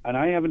reason, and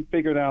I haven't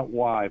figured out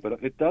why,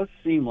 but it does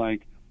seem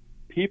like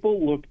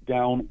people look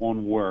down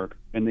on work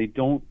and they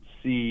don't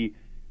see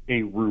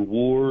a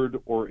reward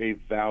or a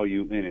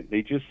value in it.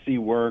 They just see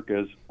work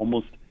as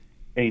almost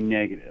a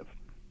negative.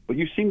 But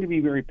you seem to be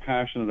very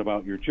passionate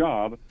about your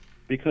job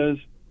because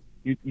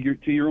you're,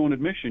 to your own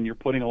admission, you're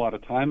putting a lot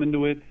of time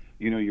into it.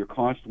 You're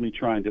constantly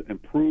trying to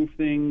improve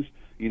things.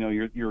 You're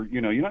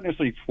not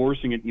necessarily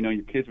forcing it,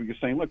 your kids, but you're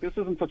saying, look, this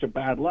isn't such a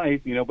bad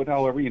life, but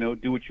however,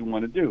 do what you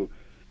want to do.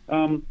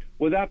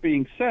 With that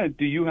being said,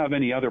 do you have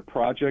any other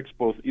projects,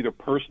 both either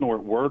personal or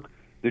at work,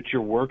 that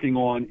you're working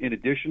on in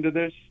addition to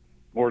this?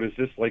 Or does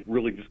this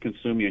really just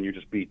consume you and you're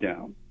just beat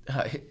down?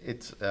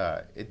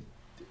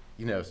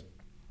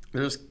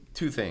 There's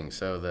two things.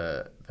 So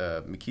the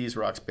McKees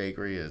Rocks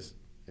Bakery is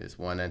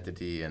one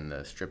entity, and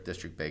the Strip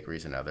District Bakery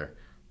is another.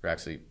 We're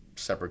actually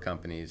separate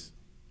companies.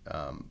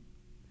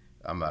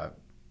 I'm a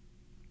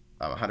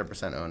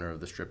 100% owner of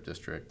the Strip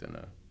District and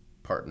a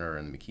partner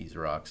in McKees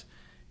Rocks,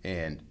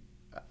 and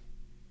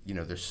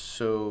there's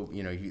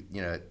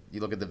you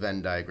look at the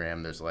Venn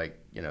diagram. There's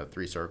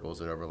 3 circles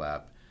that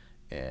overlap,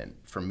 and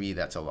for me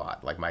that's a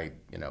lot. Like my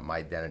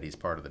identity is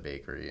part of the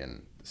bakery,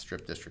 and the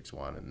Strip District's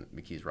one, and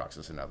McKees Rocks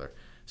is another.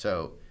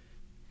 So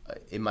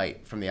it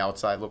might from the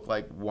outside look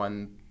like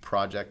one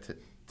project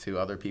to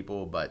other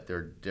people, but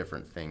they're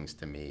different things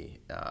to me.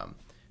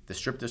 The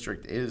Strip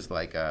District is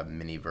like a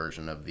mini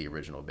version of the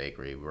original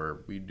bakery, where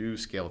we do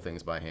scale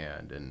things by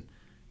hand, and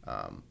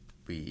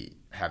we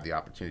have the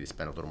opportunity to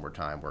spend a little more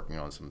time working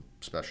on some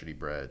specialty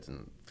breads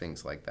and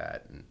things like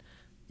that. And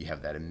you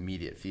have that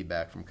immediate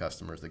feedback from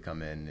customers that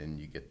come in, and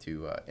you get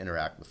to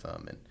interact with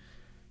them.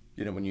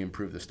 And when you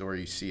improve the store,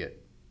 you see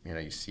it.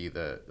 You see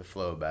the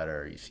flow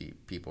better. You see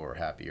people are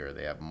happier.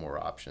 They have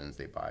more options.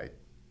 They buy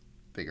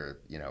bigger,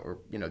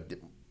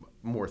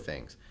 more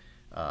things.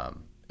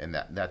 And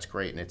that's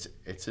great. And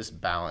it's this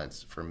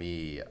balance for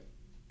me.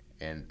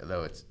 And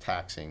though it's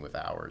taxing with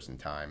hours and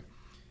time,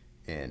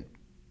 and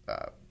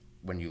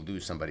when you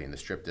lose somebody in the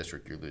Strip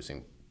District, you're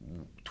losing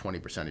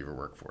 20% of your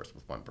workforce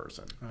with one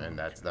person, and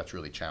that's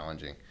really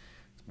challenging,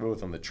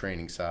 both on the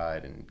training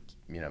side and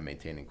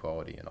maintaining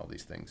quality and all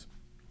these things.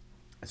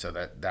 And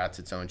so that's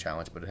its own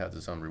challenge, but it has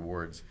its own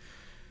rewards.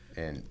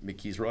 And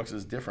McKees Rocks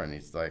is different.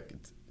 It's like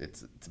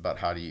it's about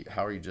how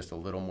are you just a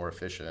little more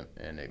efficient,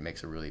 and it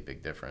makes a really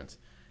big difference.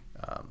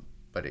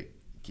 But it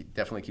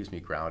definitely keeps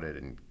me grounded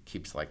and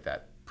keeps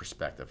that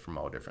perspective from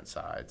all different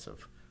sides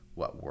of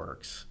what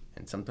works.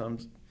 And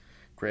sometimes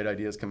great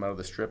ideas come out of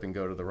the Strip and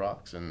go to the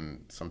Rocks,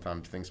 and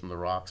sometimes things from the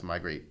Rocks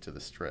migrate to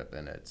the Strip,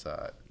 and it's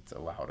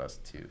allowed us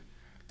to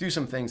do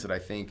some things that I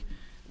think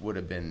would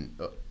have been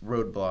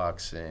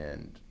roadblocks,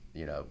 and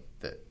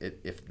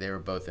if they were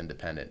both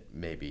independent,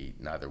 maybe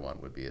neither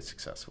one would be as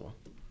successful.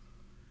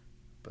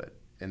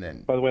 And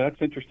then, by the way,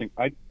 that's interesting.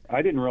 I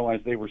didn't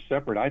realize they were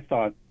separate. I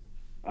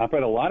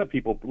bet a lot of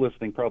people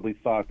listening probably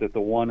thought that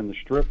the one in the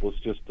Strip was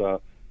just a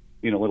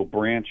little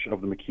branch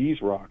of the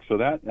McKees Rock. So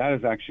that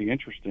is actually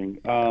interesting.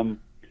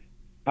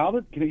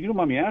 You don't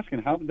mind me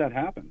asking, how did that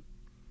happen?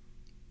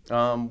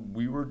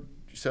 We were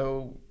just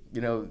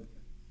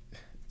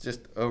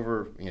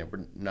over,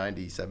 we're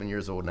 97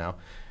 years old now.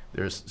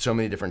 There's so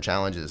many different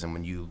challenges, and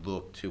when you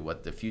look to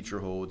what the future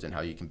holds and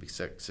how you can be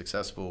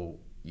successful,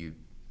 you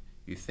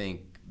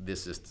think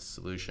this is the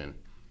solution.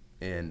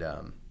 And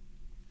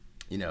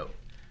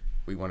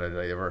we wanted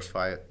to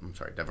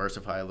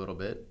diversify a little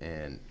bit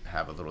and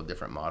have a little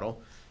different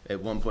model.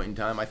 At one point in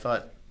time, I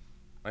thought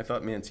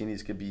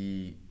Mancini's could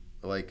be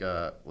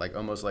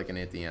almost like an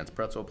Auntie Anne's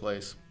pretzel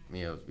place.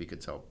 We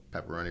could sell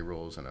pepperoni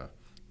rolls in a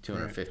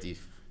 250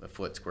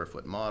 square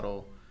foot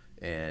model,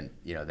 and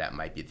that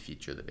might be the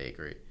future of the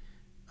bakery.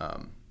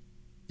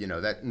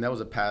 That was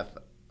a path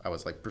I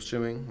was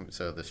pursuing.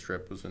 So the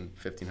Strip was in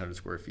 1,500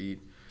 square feet.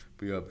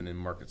 We opened in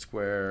Market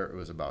Square. It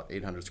was about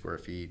 800 square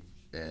feet,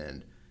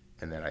 and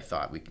and then I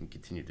thought we can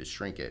continue to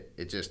shrink it.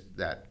 It just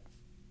that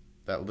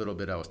little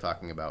bit I was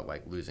talking about,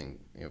 like losing,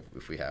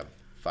 if we have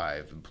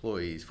 5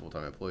 employees,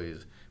 full-time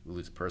employees, we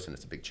lose a person,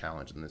 it's a big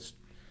challenge. And this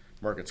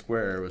Market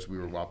Square was, we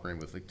were operating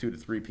with like 2 to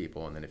 3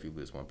 people, and then if you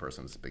lose one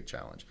person, it's a big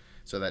challenge.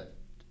 So that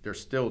there's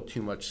still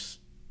too much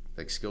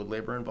like skilled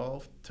labor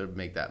involved to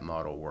make that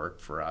model work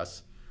for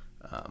us.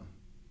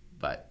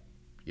 But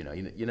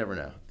you never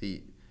know.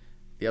 The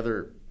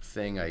other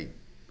thing I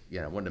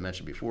wanted to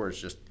mention before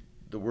is just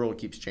the world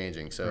keeps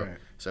changing. So Right.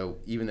 so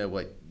even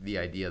though the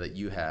idea that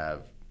you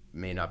have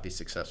may not be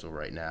successful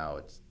right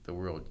now, the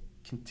world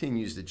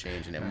continues to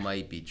change, and it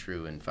might be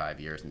true in 5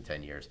 years and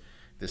 10 years.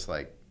 This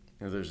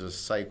there's a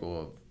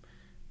cycle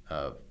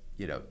of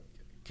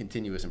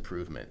continuous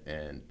improvement,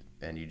 and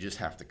you just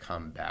have to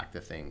come back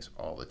to things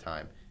all the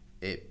time.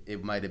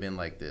 It might have been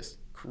like this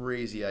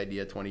crazy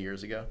idea 20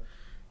 years ago,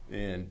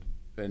 and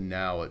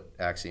now it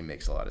actually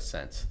makes a lot of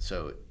sense.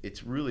 So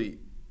it's really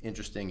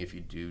interesting if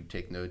you do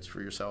take notes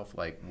for yourself,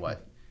 like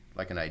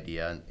an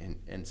idea,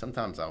 and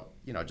sometimes I'll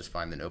just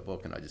find the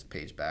notebook and I just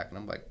page back and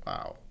I'm like,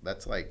 wow,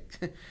 that's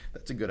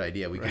that's a good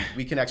idea.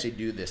 We can actually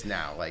do this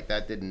now. Like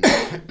that didn't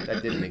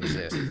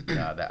exist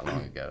that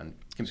long ago, and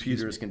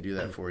computers can do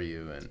that for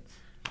you, and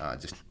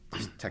just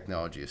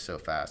technology is so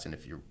fast, and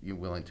if you're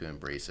willing to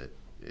embrace it,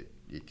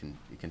 it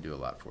can do a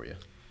lot for you.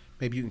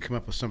 Maybe you can come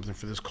up with something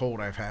for this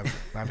cold I've had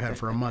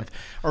for a month.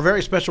 Our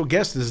very special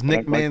guest is Nick I'd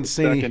like to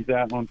Mancini. second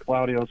that on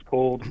Claudio's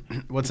cold.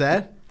 What's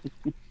that?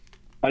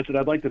 I said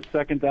I'd like to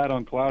second that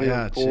on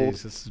Claudio's cold.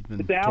 Geez, this has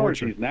been It's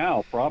torture. allergies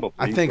now, probably.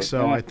 I think but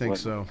so. yeah, I think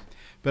so.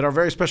 But our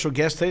very special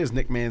guest today is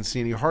Nick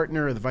Mancini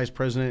Hartner, the vice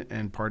president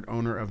and part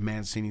owner of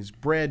Mancini's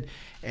Bread.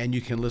 And you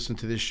can listen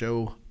to this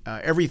show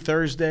every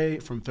Thursday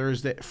from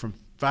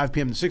 5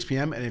 p.m. to 6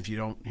 p.m. And if you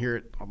don't hear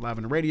it live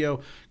on the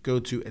radio, go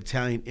to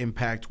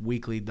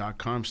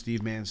ItalianImpactWeekly.com.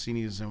 Steve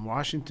Mancini is in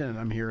Washington, and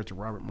I'm here at the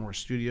Robert Morris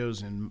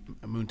Studios in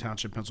Moon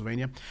Township,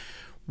 Pennsylvania.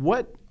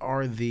 What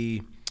are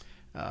the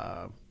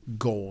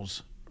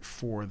goals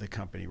for the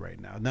company right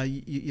now? Now,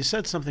 you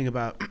said something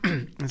about,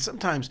 and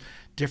sometimes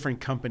different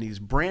companies,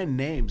 brand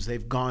names,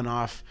 they've gone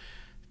off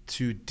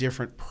to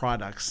different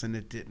products and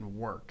it didn't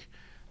work.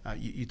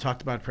 You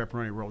talked about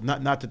pepperoni roll.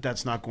 Not that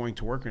that's not going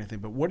to work or anything,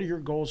 but what are your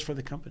goals for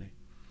the company?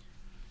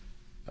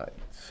 I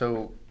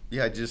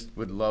just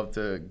would love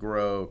to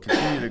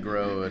continue to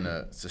grow in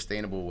a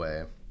sustainable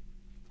way,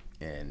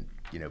 and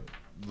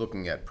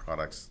looking at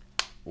products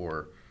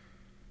or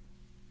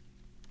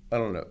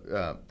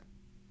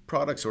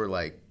products or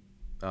like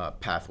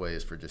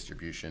pathways for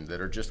distribution that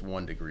are just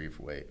one degree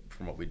away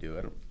from what we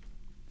do.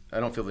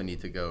 I don't feel the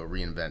need to go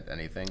reinvent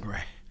anything.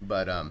 Right.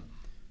 But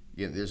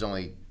there's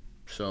only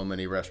so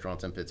many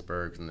restaurants in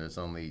Pittsburgh, and there's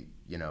only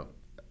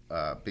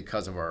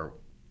because of our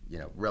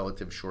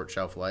relative short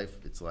shelf life,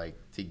 it's like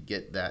to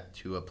get that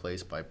to a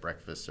place by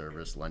breakfast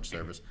service, lunch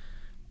service,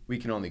 we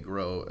can only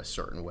grow a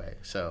certain way.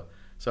 So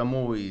I'm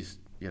always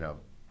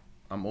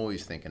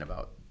thinking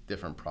about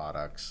different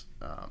products,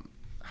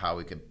 how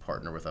we could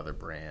partner with other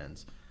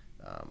brands.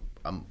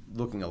 I'm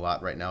looking a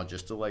lot right now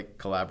just to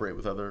collaborate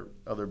with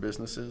other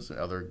businesses,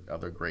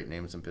 other great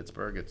names in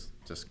Pittsburgh. It's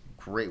just a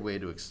great way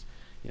to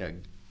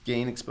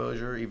gain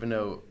exposure, even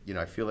though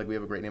I feel like we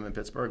have a great name in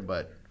Pittsburgh,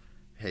 but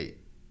hey,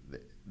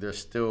 there's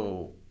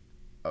still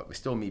we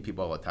still meet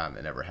people all the time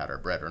that never had our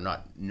bread or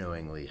not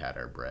knowingly had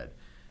our bread,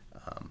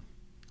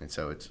 and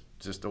so it's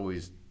just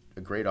always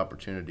a great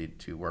opportunity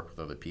to work with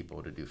other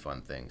people to do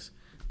fun things.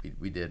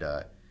 We did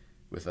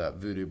with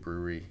Voodoo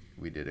Brewery,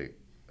 we did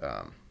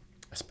a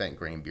spent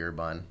grain beer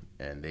bun,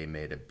 and they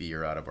made a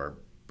beer out of our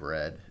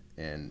bread,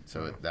 and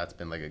so that's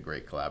been like a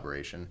great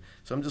collaboration.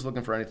 So I'm just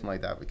looking for anything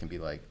like that. We can be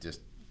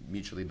just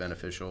mutually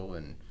beneficial,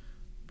 and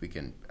we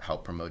can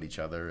help promote each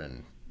other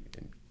and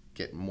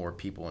get more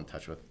people in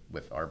touch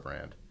with our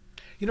brand.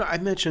 I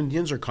mentioned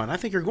YinzerCon. I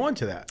think you're going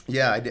to that.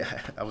 Yeah, I did.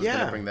 I was going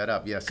to bring that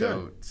up. Yeah,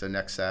 so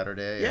next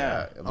Saturday.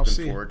 Yeah,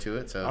 looking forward to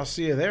it. So I'll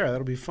see you there.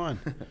 That'll be fun.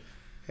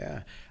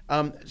 Yeah.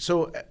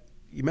 So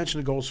you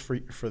mentioned the goals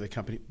for the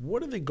company.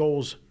 What are the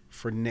goals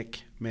for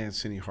Nick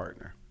Mancini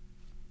Hartner?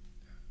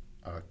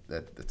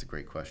 That's a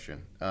great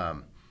question. I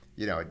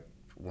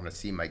want to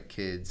see my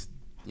kids,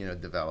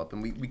 develop,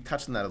 and we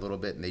touched on that a little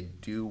bit, and they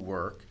do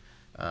work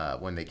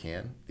when they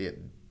can.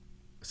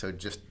 So I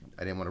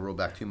didn't want to roll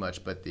back too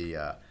much, but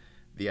the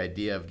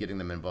idea of getting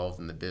them involved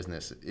in the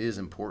business is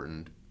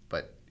important.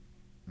 But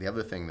the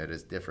other thing that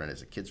is different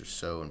is the kids are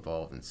so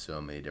involved in so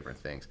many different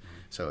things.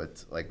 So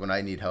it's like when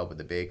I need help with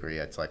the bakery,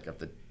 it's like I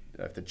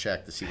have to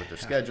check to see what their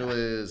schedule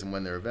is and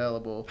when they're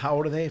available. How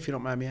old are they, if you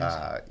don't mind me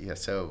asking?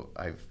 So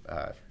I've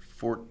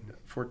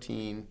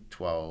 14,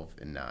 12,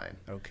 and 9.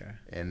 Okay.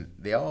 And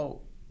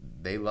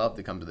they love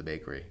to come to the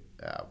bakery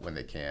when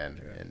they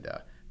can, and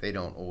they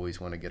don't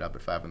always want to get up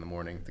at 5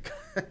 a.m.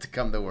 to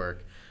come to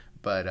work,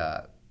 but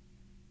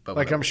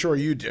I'm sure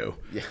you do.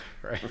 Yeah,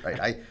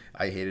 right.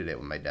 I hated it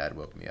when my dad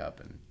woke me up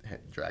and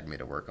dragged me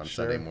to work on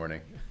Sunday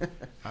morning.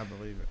 I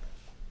believe it.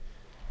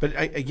 But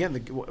again,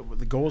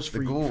 the goals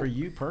for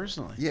you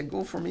personally. Yeah,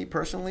 goal for me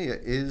personally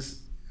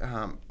is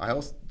I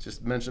also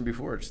just mentioned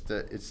before, it's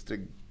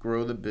to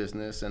grow the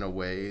business in a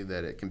way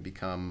that it can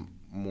become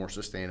more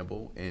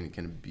sustainable and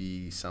can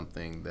be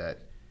something that,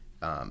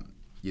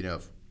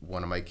 if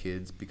one of my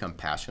kids become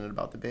passionate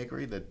about the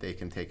bakery, that they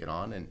can take it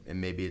on,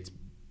 and maybe it's,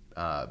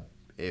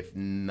 if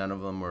none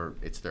of them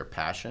it's their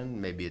passion,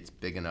 maybe it's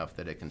big enough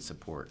that it can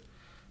support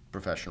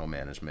professional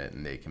management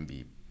and they can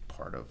be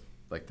part of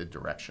like the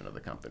direction of the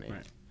company,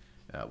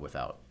 right,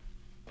 without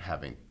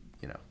having,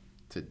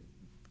 to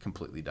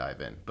completely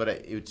dive in. But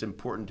it's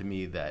important to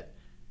me that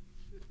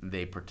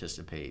they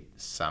participate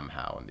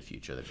somehow in the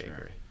future of the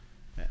bakery.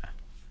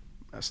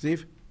 Yeah.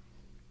 Steve?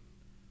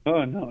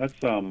 Oh, no, that's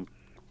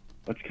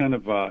kind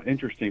of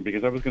interesting,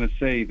 because I was going to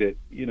say that,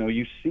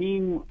 you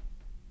seem,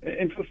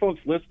 and for the folks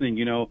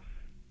listening,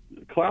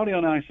 Claudio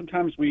and I,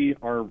 sometimes we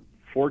are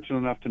fortunate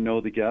enough to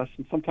know the guests,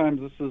 and sometimes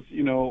this is,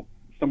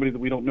 somebody that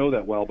we don't know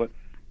that well. But,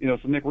 so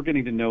Nick, we're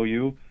getting to know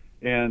you,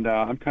 and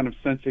I'm kind of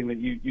sensing that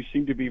you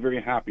seem to be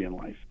very happy in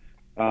life.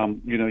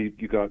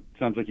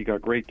 Sounds like you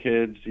got great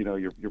kids.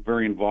 You're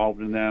very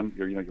involved in them.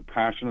 You're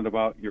passionate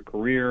about your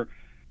career,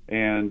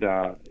 and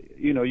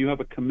you have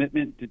a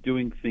commitment to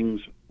doing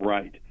things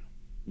right.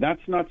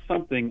 That's not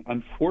something,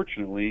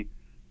 unfortunately,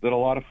 that a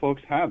lot of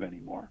folks have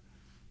anymore.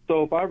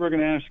 So if I were going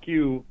to ask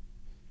you,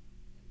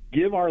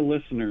 give our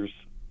listeners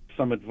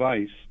some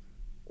advice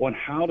on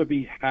how to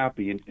be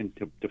happy and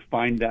to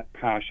find that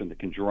passion that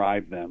can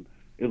drive them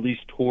at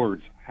least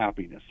towards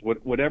happiness,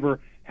 whatever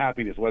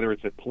happiness, whether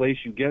it's a place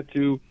you get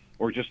to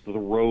or just the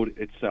road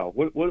itself.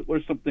 What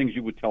are some things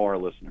you would tell our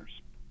listeners?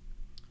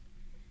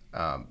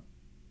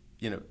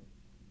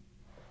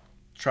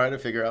 Try to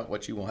figure out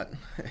what you want,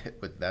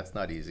 but that's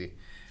not easy.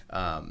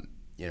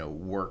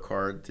 Work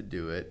hard to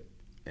do it,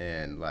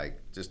 and like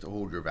just to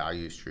hold your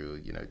values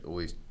true.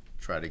 Always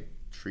try to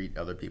treat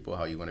other people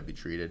how you want to be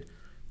treated.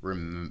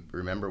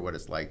 Remember what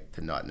it's like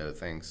to not know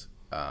things.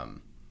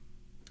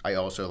 I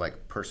also,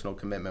 like, personal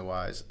commitment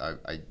wise,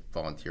 I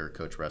volunteer at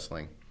coach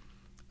wrestling.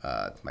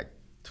 My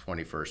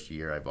 21st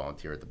year, I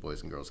volunteer at the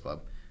Boys and Girls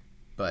Club.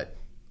 But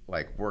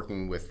like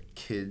working with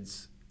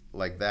kids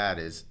like that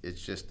it's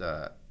just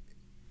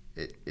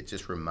it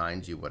just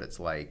reminds you what it's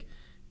like,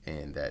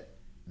 and that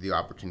the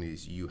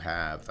opportunities you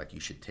have, like,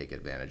 you should take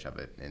advantage of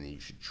it, and you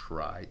should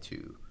try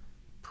to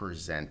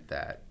present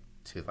that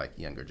to like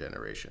younger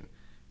generation.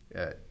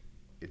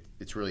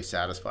 It's really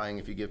satisfying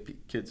if you give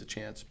kids a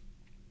chance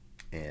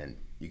and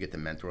you get to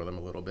mentor them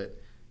a little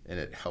bit, and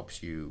it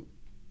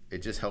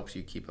just helps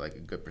you keep like a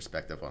good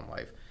perspective on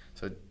life.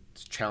 So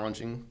it's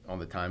challenging on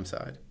the time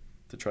side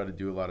to try to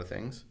do a lot of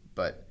things,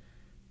 but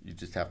you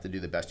just have to do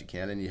the best you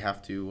can, and you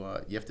have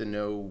to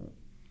know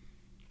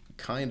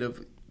kind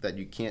of that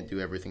you can't do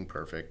everything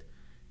perfect,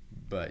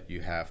 but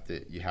you have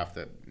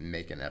to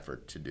make an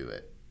effort to do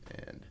it,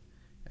 and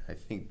I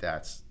think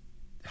that's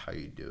how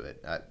you do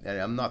it. And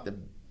I'm not the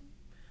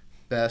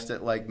best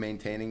at like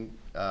maintaining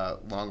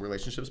long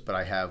relationships, but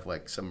I have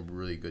like some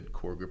really good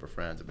core group of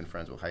friends. I've been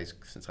friends with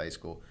since high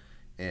school,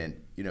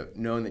 and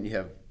knowing that you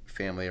have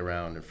family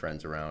around and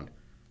friends around,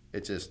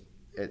 it's just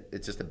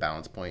a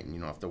balance point, and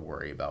you don't have to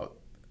worry about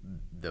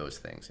those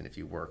things. And if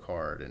you work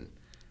hard and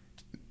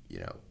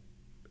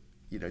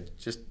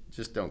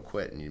just don't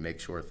quit, and you make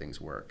sure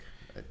things work.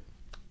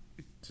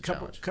 It's a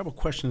challenge. Couple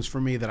questions for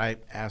me that I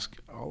ask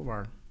all of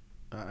our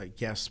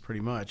guests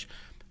pretty much.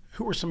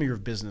 Who are some of your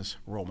business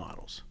role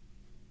models?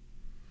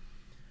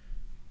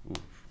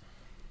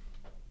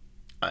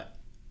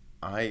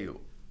 I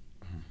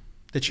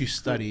that you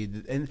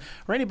studied,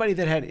 or anybody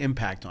that had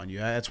impact on you.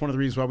 That's one of the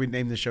reasons why we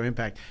named the show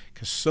Impact,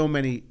 because so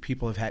many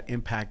people have had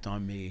impact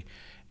on me,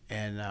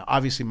 and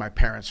obviously my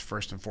parents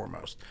first and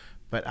foremost,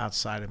 but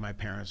outside of my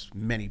parents,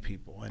 many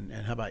people. And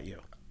how about you?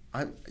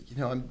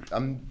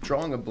 I'm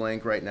drawing a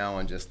blank right now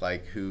on just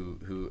like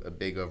who a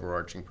big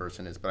overarching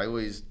person is, but I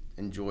always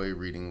enjoy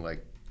reading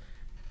like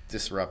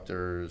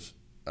disruptors,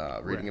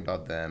 reading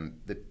about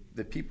them,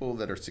 the people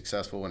that are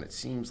successful, and it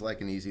seems like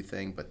an easy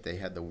thing, but they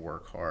had to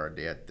work hard.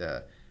 They had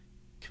to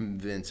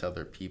convince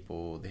other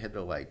people. They had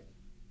to like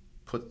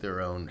put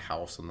their own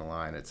house on the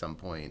line at some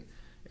point,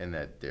 and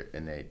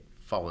they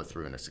follow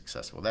through and are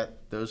successful.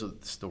 Those are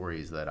the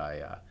stories that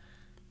I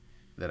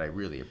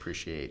really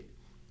appreciate.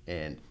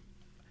 And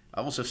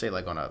I also say,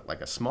 like, on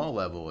a small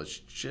level, it's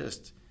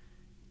just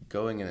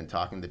going in and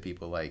talking to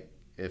people. Like,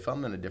 if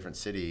I'm in a different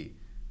city,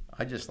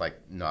 I just like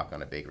knock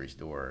on a bakery's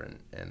door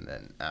and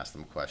then ask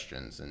them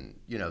questions. And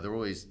they're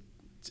always,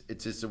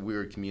 it's just a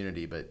weird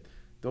community, but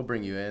they'll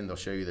bring you in, they'll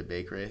show you the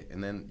bakery,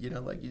 and then you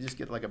just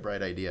get like a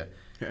bright idea.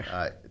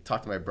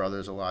 Talk to my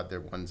brothers a lot.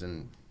 They're one's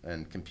in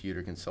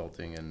computer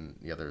consulting and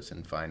the other's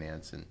in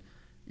finance, and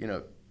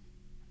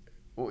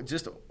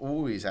just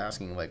always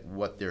asking like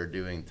what they're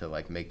doing to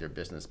like make their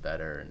business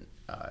better,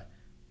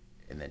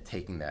 and then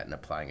taking that and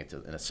applying it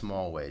in a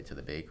small way to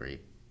the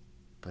bakery.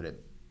 But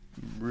it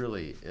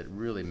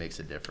really makes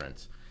a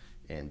difference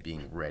in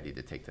being ready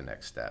to take the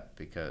next step,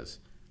 because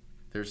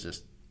there's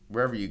just,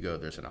 wherever you go,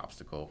 there's an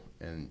obstacle,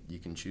 and you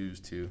can choose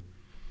to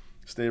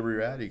stay where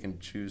you're at. You can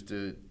choose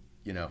to,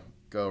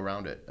 go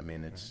around it. I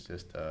mean, it's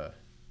just,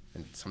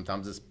 And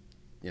sometimes it's,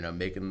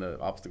 making the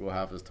obstacle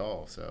half as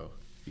tall, so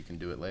you can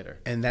do it later.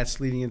 And that's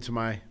leading into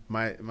my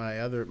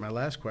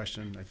last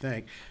question, I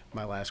think,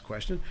 my last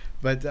question.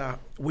 But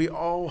we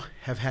all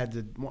have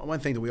had one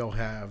thing that we all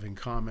have in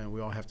common,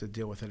 we all have to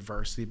deal with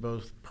adversity,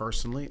 both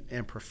personally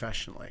and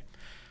professionally.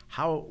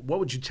 What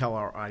would you tell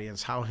our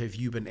audience? How have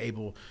you been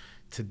able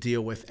to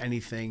deal with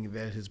anything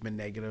that has been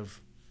negative,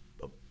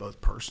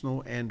 both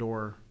personal and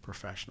or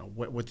professional?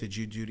 What did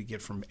you do to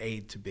get from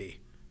A to B?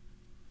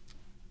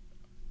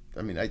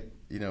 I mean,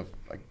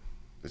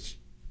 it's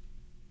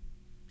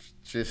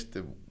just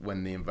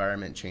when the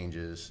environment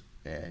changes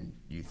and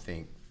you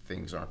think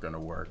things aren't going to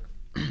work,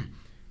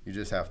 you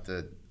just have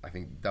to, I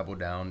think, double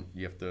down.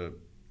 You have to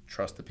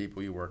trust the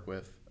people you work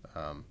with.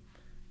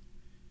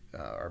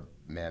 Our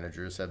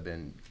managers have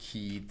been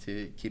key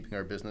to keeping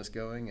our business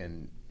going,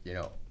 and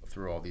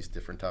through all these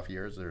different tough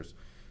years,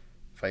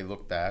 if I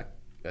look back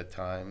at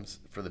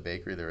times for the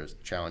bakery, there was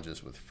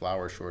challenges with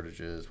flour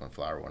shortages when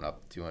flour went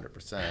up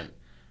 200%.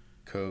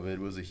 COVID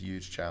was a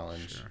huge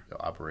challenge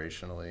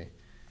operationally.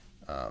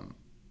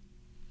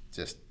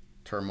 Just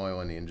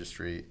turmoil in the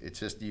industry. It's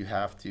just you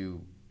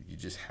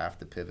just have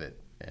to pivot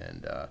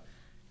and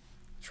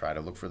try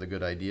to look for the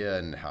good idea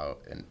and how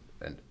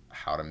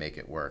to make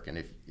it work. And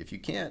if you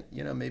can't,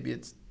 maybe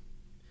it's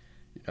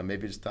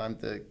time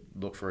to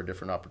look for a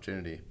different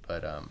opportunity.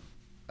 But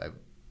I've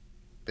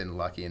been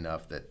lucky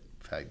enough that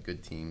I've had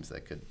good teams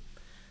that could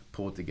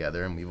pull it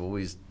together, and we've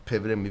always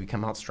pivoted and we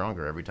come out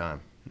stronger every time.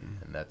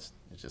 And it's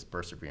just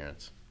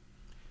perseverance.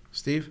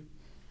 Steve?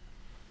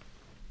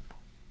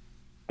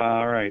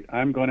 All right.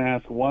 I'm going to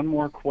ask one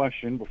more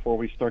question before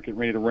we start getting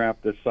ready to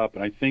wrap this up.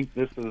 And I think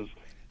this is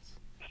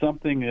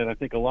something that I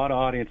think a lot of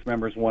audience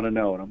members want to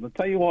know. And I'm going to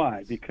tell you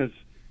why. Because,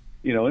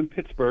 in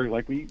Pittsburgh,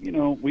 like we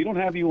don't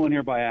have you on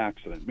here by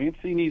accident.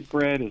 Mancini's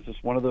bread is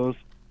just one of those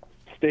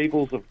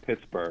staples of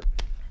Pittsburgh.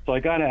 So I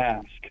got to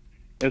ask,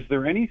 is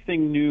there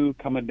anything new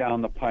coming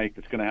down the pike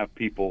that's going to have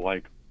people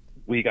like,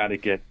 we got to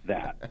get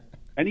that?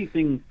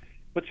 Anything?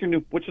 What's a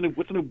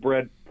new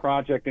bread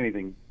project?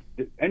 Anything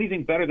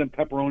better than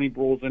pepperoni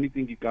rolls?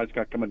 Anything you guys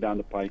got coming down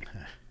the pike?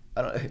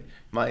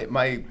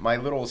 My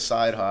little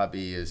side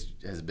hobby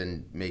has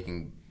been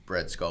making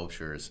bread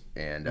sculptures,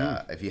 and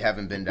if you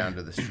haven't been down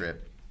to the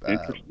Strip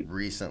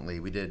recently,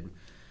 we did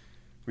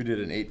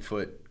an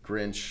 8-foot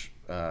Grinch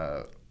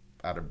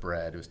out of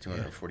bread. It was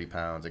 240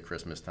 pounds at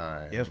Christmas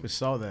time. Yes, we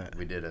saw that.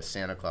 We did a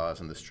Santa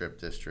Claus in the Strip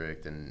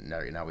district, and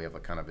now we have a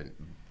kind of a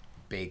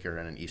baker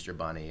and an Easter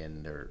bunny,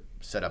 and they're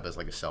set up as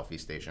like a selfie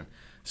station.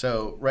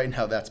 So right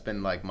now that's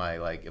been like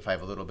if I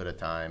have a little bit of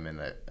time and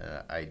an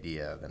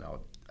idea, then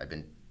I've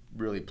been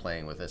really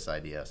playing with this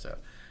idea. So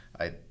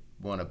I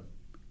want to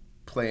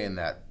play in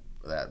that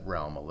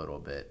realm a little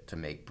bit to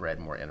make bread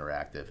more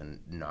interactive and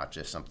not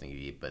just something you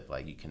eat, but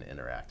like you can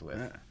interact with.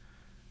 Yeah.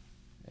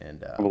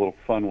 And have a little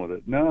fun with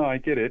it. No, I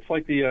get it. It's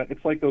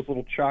like those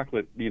little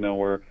chocolate,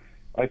 where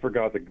I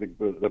forgot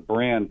the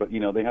brand, but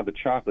they have the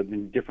chocolate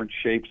in different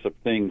shapes of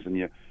things, and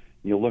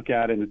you look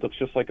at it and it looks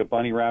just like a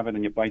bunny rabbit,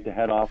 and you bite the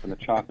head off, and the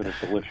chocolate is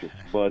delicious.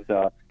 But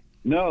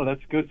no,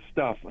 that's good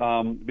stuff.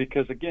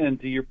 Because again,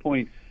 to your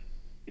point,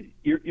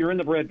 you're in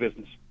the bread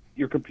business.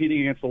 You're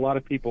competing against a lot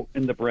of people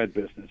in the bread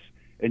business,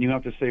 and you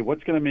have to say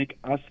what's going to make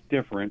us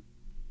different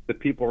that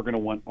people are going to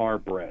want our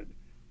bread.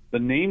 The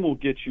name will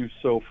get you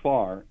so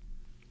far,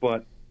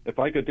 but if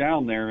I go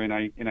down there and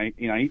I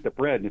eat the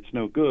bread and it's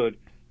no good,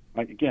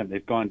 again,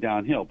 they've gone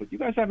downhill. But you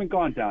guys haven't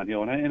gone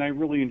downhill, and I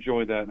really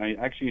enjoy that. And I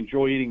actually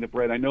enjoy eating the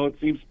bread. I know it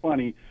seems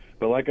funny,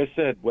 but like I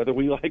said, whether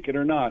we like it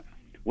or not,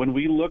 when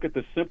we look at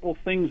the simple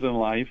things in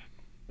life,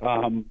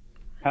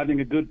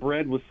 having a good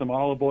bread with some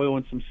olive oil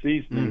and some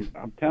seasoning,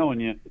 I'm telling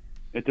you,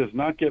 it does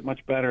not get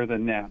much better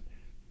than that.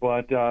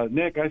 But,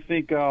 Nick, I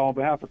think on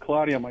behalf of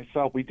Claudia and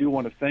myself, we do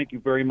want to thank you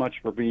very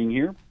much for being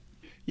here.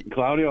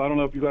 Claudio, I don't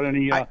know if you got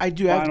any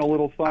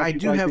little thoughts. I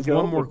do have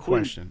one more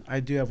question.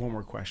 I do have one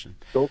more question.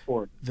 Go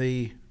for it.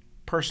 The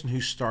person who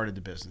started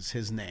the business,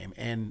 his name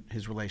and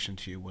his relation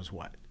to you was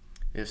what?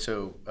 Yeah,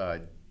 so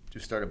it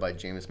was started by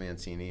James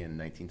Mancini in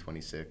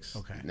 1926,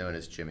 known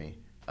as Jimmy.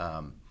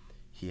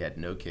 He had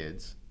no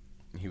kids.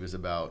 He was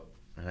about,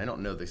 and I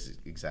don't know this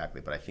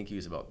exactly, but I think he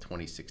was about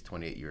 26,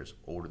 28 years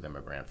older than my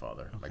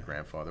grandfather. Okay. My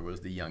grandfather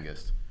was the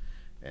youngest,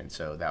 and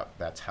so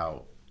that's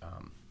how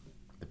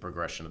the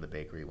progression of the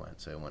bakery went.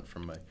 So it went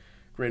from my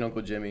great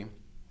uncle Jimmy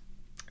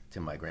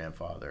to my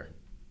grandfather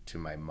to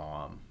my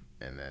mom,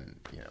 and then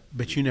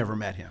But you never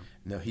met him.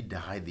 No, he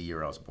died the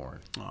year I was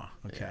born. Oh,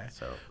 okay. Yeah,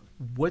 so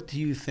what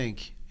do you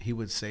think he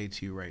would say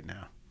to you right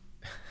now?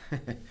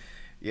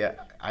 Yeah,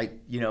 I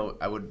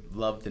would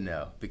love to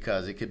know,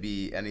 because it could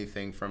be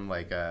anything from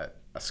like a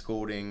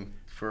scolding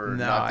for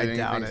not doing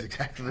things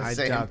exactly the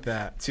same. I doubt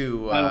that.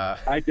 To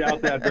I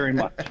doubt that very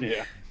much.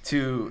 Yeah.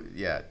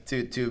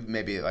 To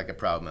maybe like a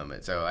proud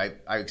moment. So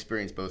I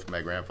experienced both with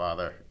my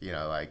grandfather.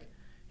 Like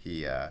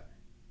he, I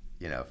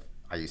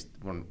used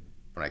when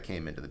I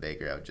came into the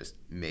bakery, I would just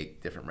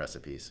make different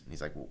recipes. And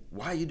he's like, well,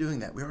 "Why are you doing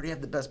that? We already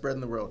have the best bread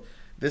in the world.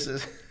 This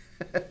is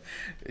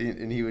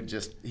and he would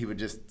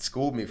just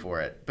scold me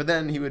for it. But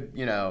then he would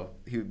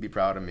be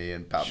proud of me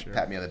and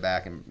pat me on the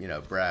back and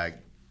brag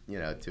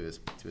to his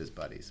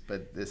buddies.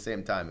 But at the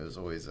same time, it was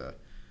always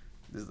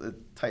there's a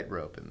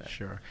tightrope in there.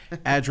 Sure.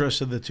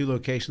 Address of the two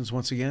locations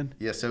once again?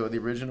 Yeah, so the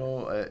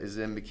original is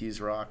in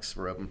McKees Rocks.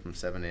 We're open from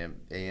 7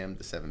 a.m.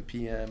 to 7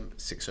 p.m.,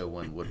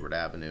 601 Woodward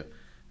Avenue.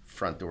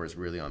 Front door is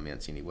really on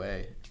Mancini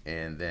Way.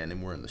 And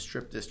we're in the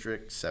Strip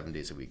District 7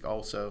 days a week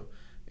also.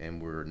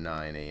 And we're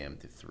 9 a.m.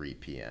 to 3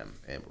 p.m.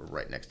 And we're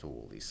right next to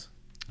Woolies.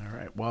 All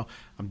right. Well,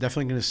 I'm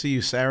definitely going to see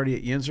you Saturday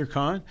at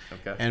YinzerCon.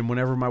 Okay. And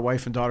whenever my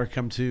wife and daughter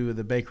come to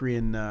the bakery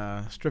in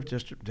Strip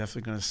District,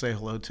 definitely going to say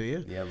hello to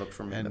you. Yeah, look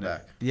for me in the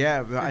back.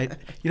 Yeah.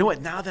 You know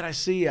what? Now that I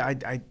see you,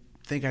 I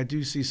think I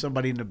do see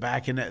somebody in the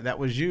back, and that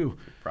was you.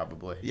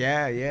 Probably.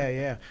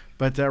 Yeah.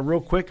 But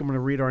real quick, I'm going to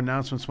read our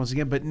announcements once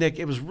again. But, Nick,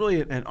 it was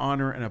really an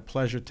honor and a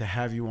pleasure to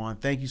have you on.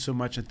 Thank you so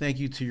much, and thank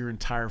you to your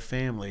entire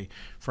family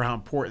for how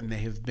important they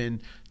have been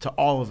to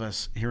all of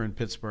us here in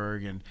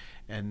Pittsburgh.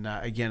 And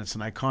again, it's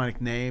an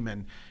iconic name,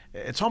 and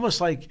it's almost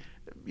like,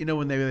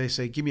 when they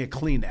say, give me a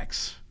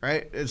Kleenex,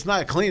 right? It's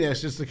not a Kleenex,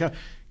 just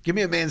give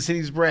me a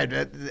Mancini's bread.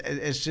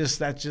 That's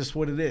just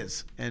what it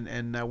is.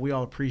 And we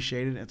all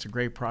appreciate it. It's a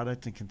great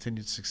product, and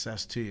continued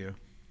success to you.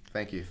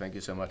 Thank you. Thank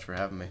you so much for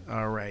having me.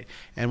 All right.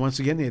 And once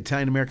again, the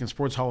Italian American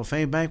Sports Hall of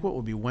Fame banquet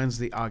will be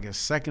Wednesday,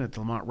 August 2nd at the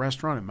Lamont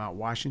Restaurant in Mount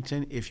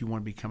Washington. If you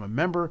want to become a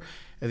member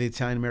of the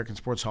Italian American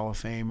Sports Hall of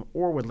Fame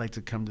or would like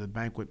to come to the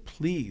banquet,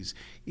 please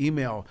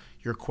email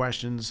your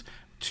questions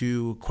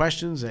to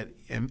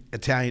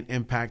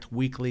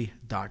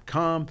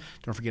questions@ItalianImpactWeekly.com.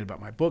 Don't forget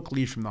about my book,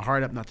 Lead from the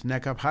Heart Up, Not the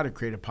Neck Up, How to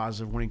Create a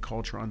Positive Winning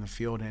Culture on the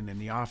Field and in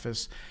the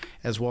Office,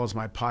 as well as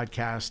my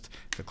podcast,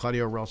 The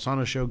Claudio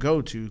Relsano Show.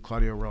 Go to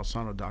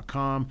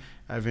ClaudioRelsano.com.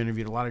 I've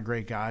interviewed a lot of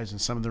great guys,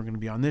 and some of them are going to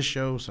be on this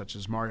show, such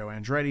as Mario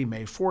Andretti,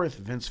 May 4th,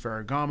 Vince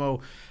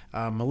Ferragamo,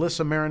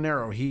 Melissa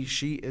Marinero.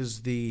 She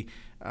is the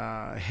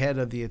head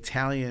of the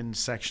Italian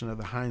section of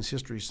the Heinz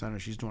History Center.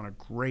 She's doing a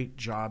great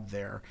job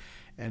there.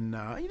 And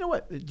you know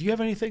what? Do you have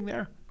anything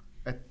there?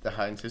 At the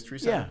Heinz History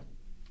Center? Yeah.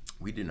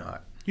 We do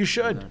not. You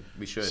should.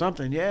 We should.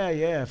 Something, yeah.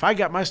 If I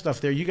got my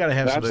stuff there, you got to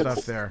have some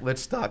stuff there.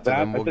 Let's talk to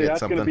them. We'll get something.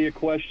 That's going to be a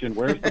question.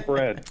 Where's the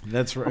bread?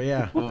 That's right,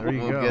 yeah. There you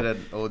go. We'll get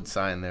an old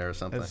sign there or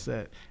something. That's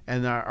it.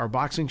 And our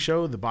boxing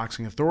show, The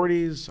Boxing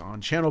Authorities,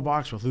 on Channel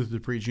Box with Luther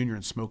Dupree Jr.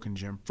 and Smokin'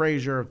 Jim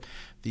Frazier.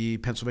 The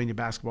Pennsylvania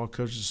Basketball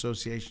Coaches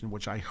Association,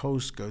 which I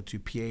host. Go to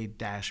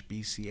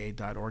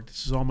pa-bca.org.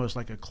 This is almost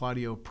like a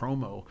Claudio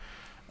promo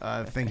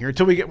thing here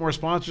until we get more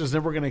sponsors.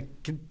 Then we're gonna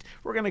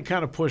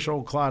kind of push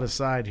old Claude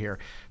aside here.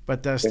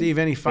 But Steve,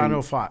 any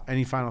final thoughts?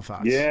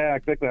 Yeah,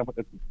 exactly.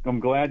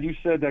 I'm glad you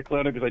said that,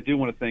 Claudio, because I do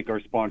want to thank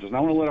our sponsors. And I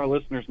want to let our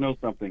listeners know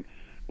something.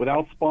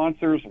 Without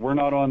sponsors, we're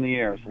not on the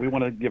air. So we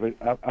want to give an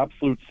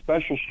absolute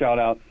special shout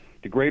out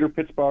to Greater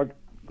Pittsburgh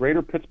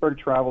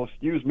Travel.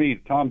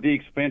 Tom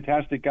Deeks,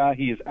 fantastic guy.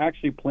 He is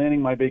actually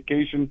planning my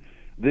vacation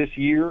this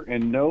year,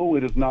 and no,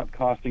 it is not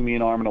costing me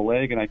an arm and a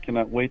leg, and I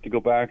cannot wait to go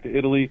back to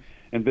Italy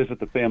and visit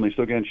the family.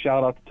 So again,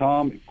 shout out to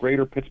Tom,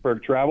 Greater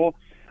Pittsburgh Travel.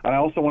 And I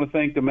also want to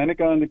thank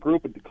Domenica and the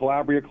group at the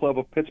Calabria Club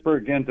of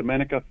Pittsburgh. Again,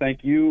 Domenica,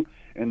 thank you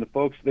and the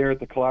folks there at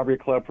the Calabria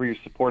Club for your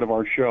support of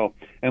our show.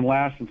 And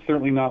last and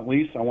certainly not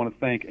least, I want to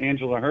thank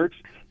Angela Hertz,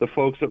 the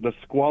folks at the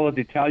Scuola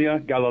d'Italia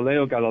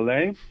Galileo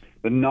Galilei,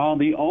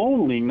 the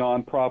only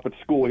nonprofit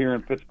school here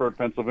in Pittsburgh,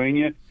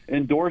 Pennsylvania,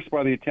 endorsed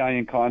by the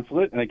Italian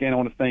Consulate. And again, I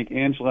want to thank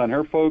Angela and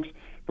her folks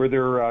for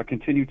their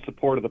continued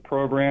support of the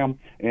program.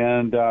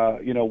 And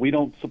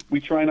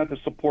we try not to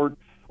support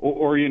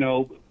or we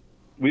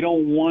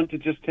don't want to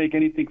just take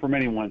anything from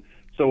anyone.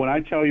 So when I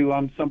tell you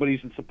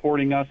somebody's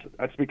supporting us,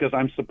 that's because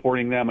I'm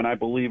supporting them, and I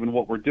believe in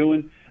what we're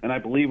doing, and I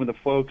believe in the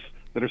folks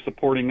that are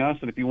supporting us.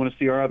 And if you want to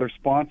see our other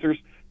sponsors,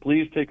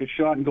 please take a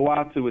shot and go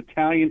out to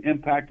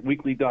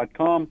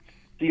ItalianImpactWeekly.com,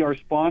 see our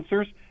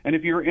sponsors. And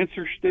if you're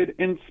interested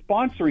in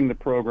sponsoring the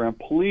program,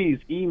 please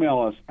email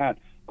us at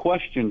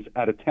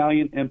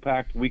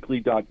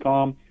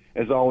questions@ItalianImpactWeekly.com.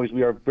 As always,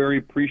 we are very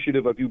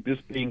appreciative of you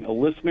just being a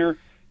listener.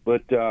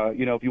 But,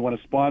 if you want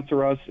to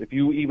sponsor us, if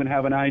you even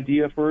have an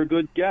idea for a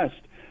good guest,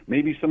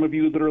 maybe some of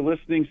you that are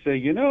listening say,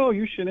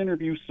 you should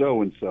interview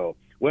so-and-so.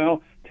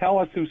 Well, tell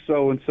us who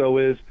so-and-so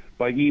is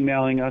by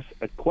emailing us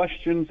at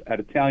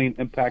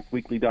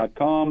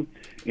questions@ItalianImpactWeekly.com,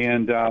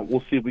 and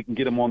we'll see if we can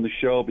get them on the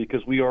show,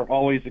 because we are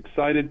always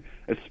excited,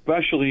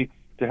 especially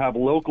to have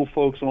local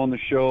folks on the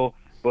show.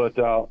 But,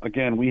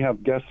 again, we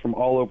have guests from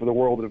all over the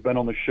world that have been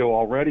on the show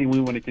already, and we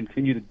want to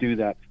continue to do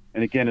that.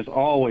 And again, as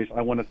always,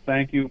 I want to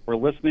thank you for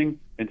listening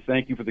and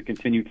thank you for the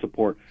continued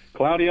support.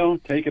 Claudio,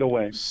 take it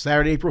away.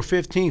 Saturday, April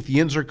 15th,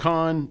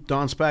 YinzerCon.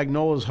 Don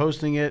Spagnuolo is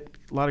hosting it.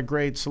 A lot of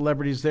great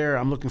celebrities there.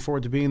 I'm looking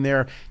forward to being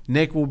there.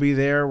 Nick will be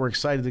there. We're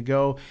excited to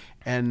go.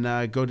 And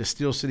go to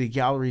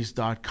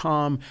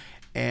steelcitygalleries.com.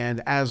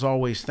 And as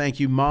always,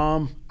 thank you,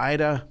 Mom,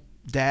 Ida,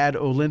 Dad,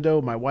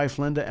 Olindo, my wife,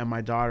 Linda, and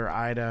my daughter,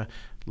 Ida.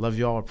 Love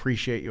you all.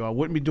 Appreciate you all.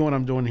 Wouldn't be doing what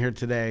I'm doing here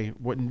today.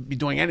 Wouldn't be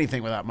doing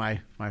anything without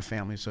my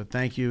family. So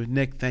thank you.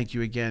 Nick, thank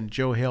you again.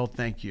 Joe Hill,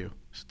 thank you.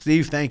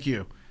 Steve, thank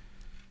you.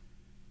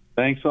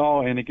 Thanks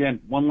all. And again,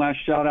 one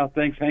last shout out.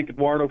 Thanks, Hank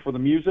Eduardo, for the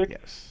music.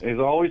 Yes. As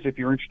always, if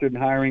you're interested in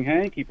hiring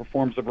Hank, he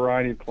performs a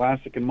variety of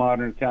classic and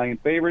modern Italian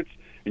favorites,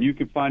 and you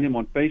can find him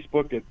on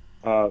Facebook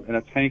and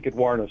that's Hank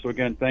Eduardo. So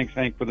again, thanks,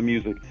 Hank, for the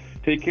music.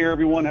 Take care,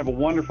 everyone. Have a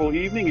wonderful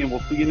evening, and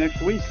we'll see you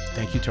next week.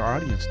 Thank you to our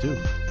audience, too.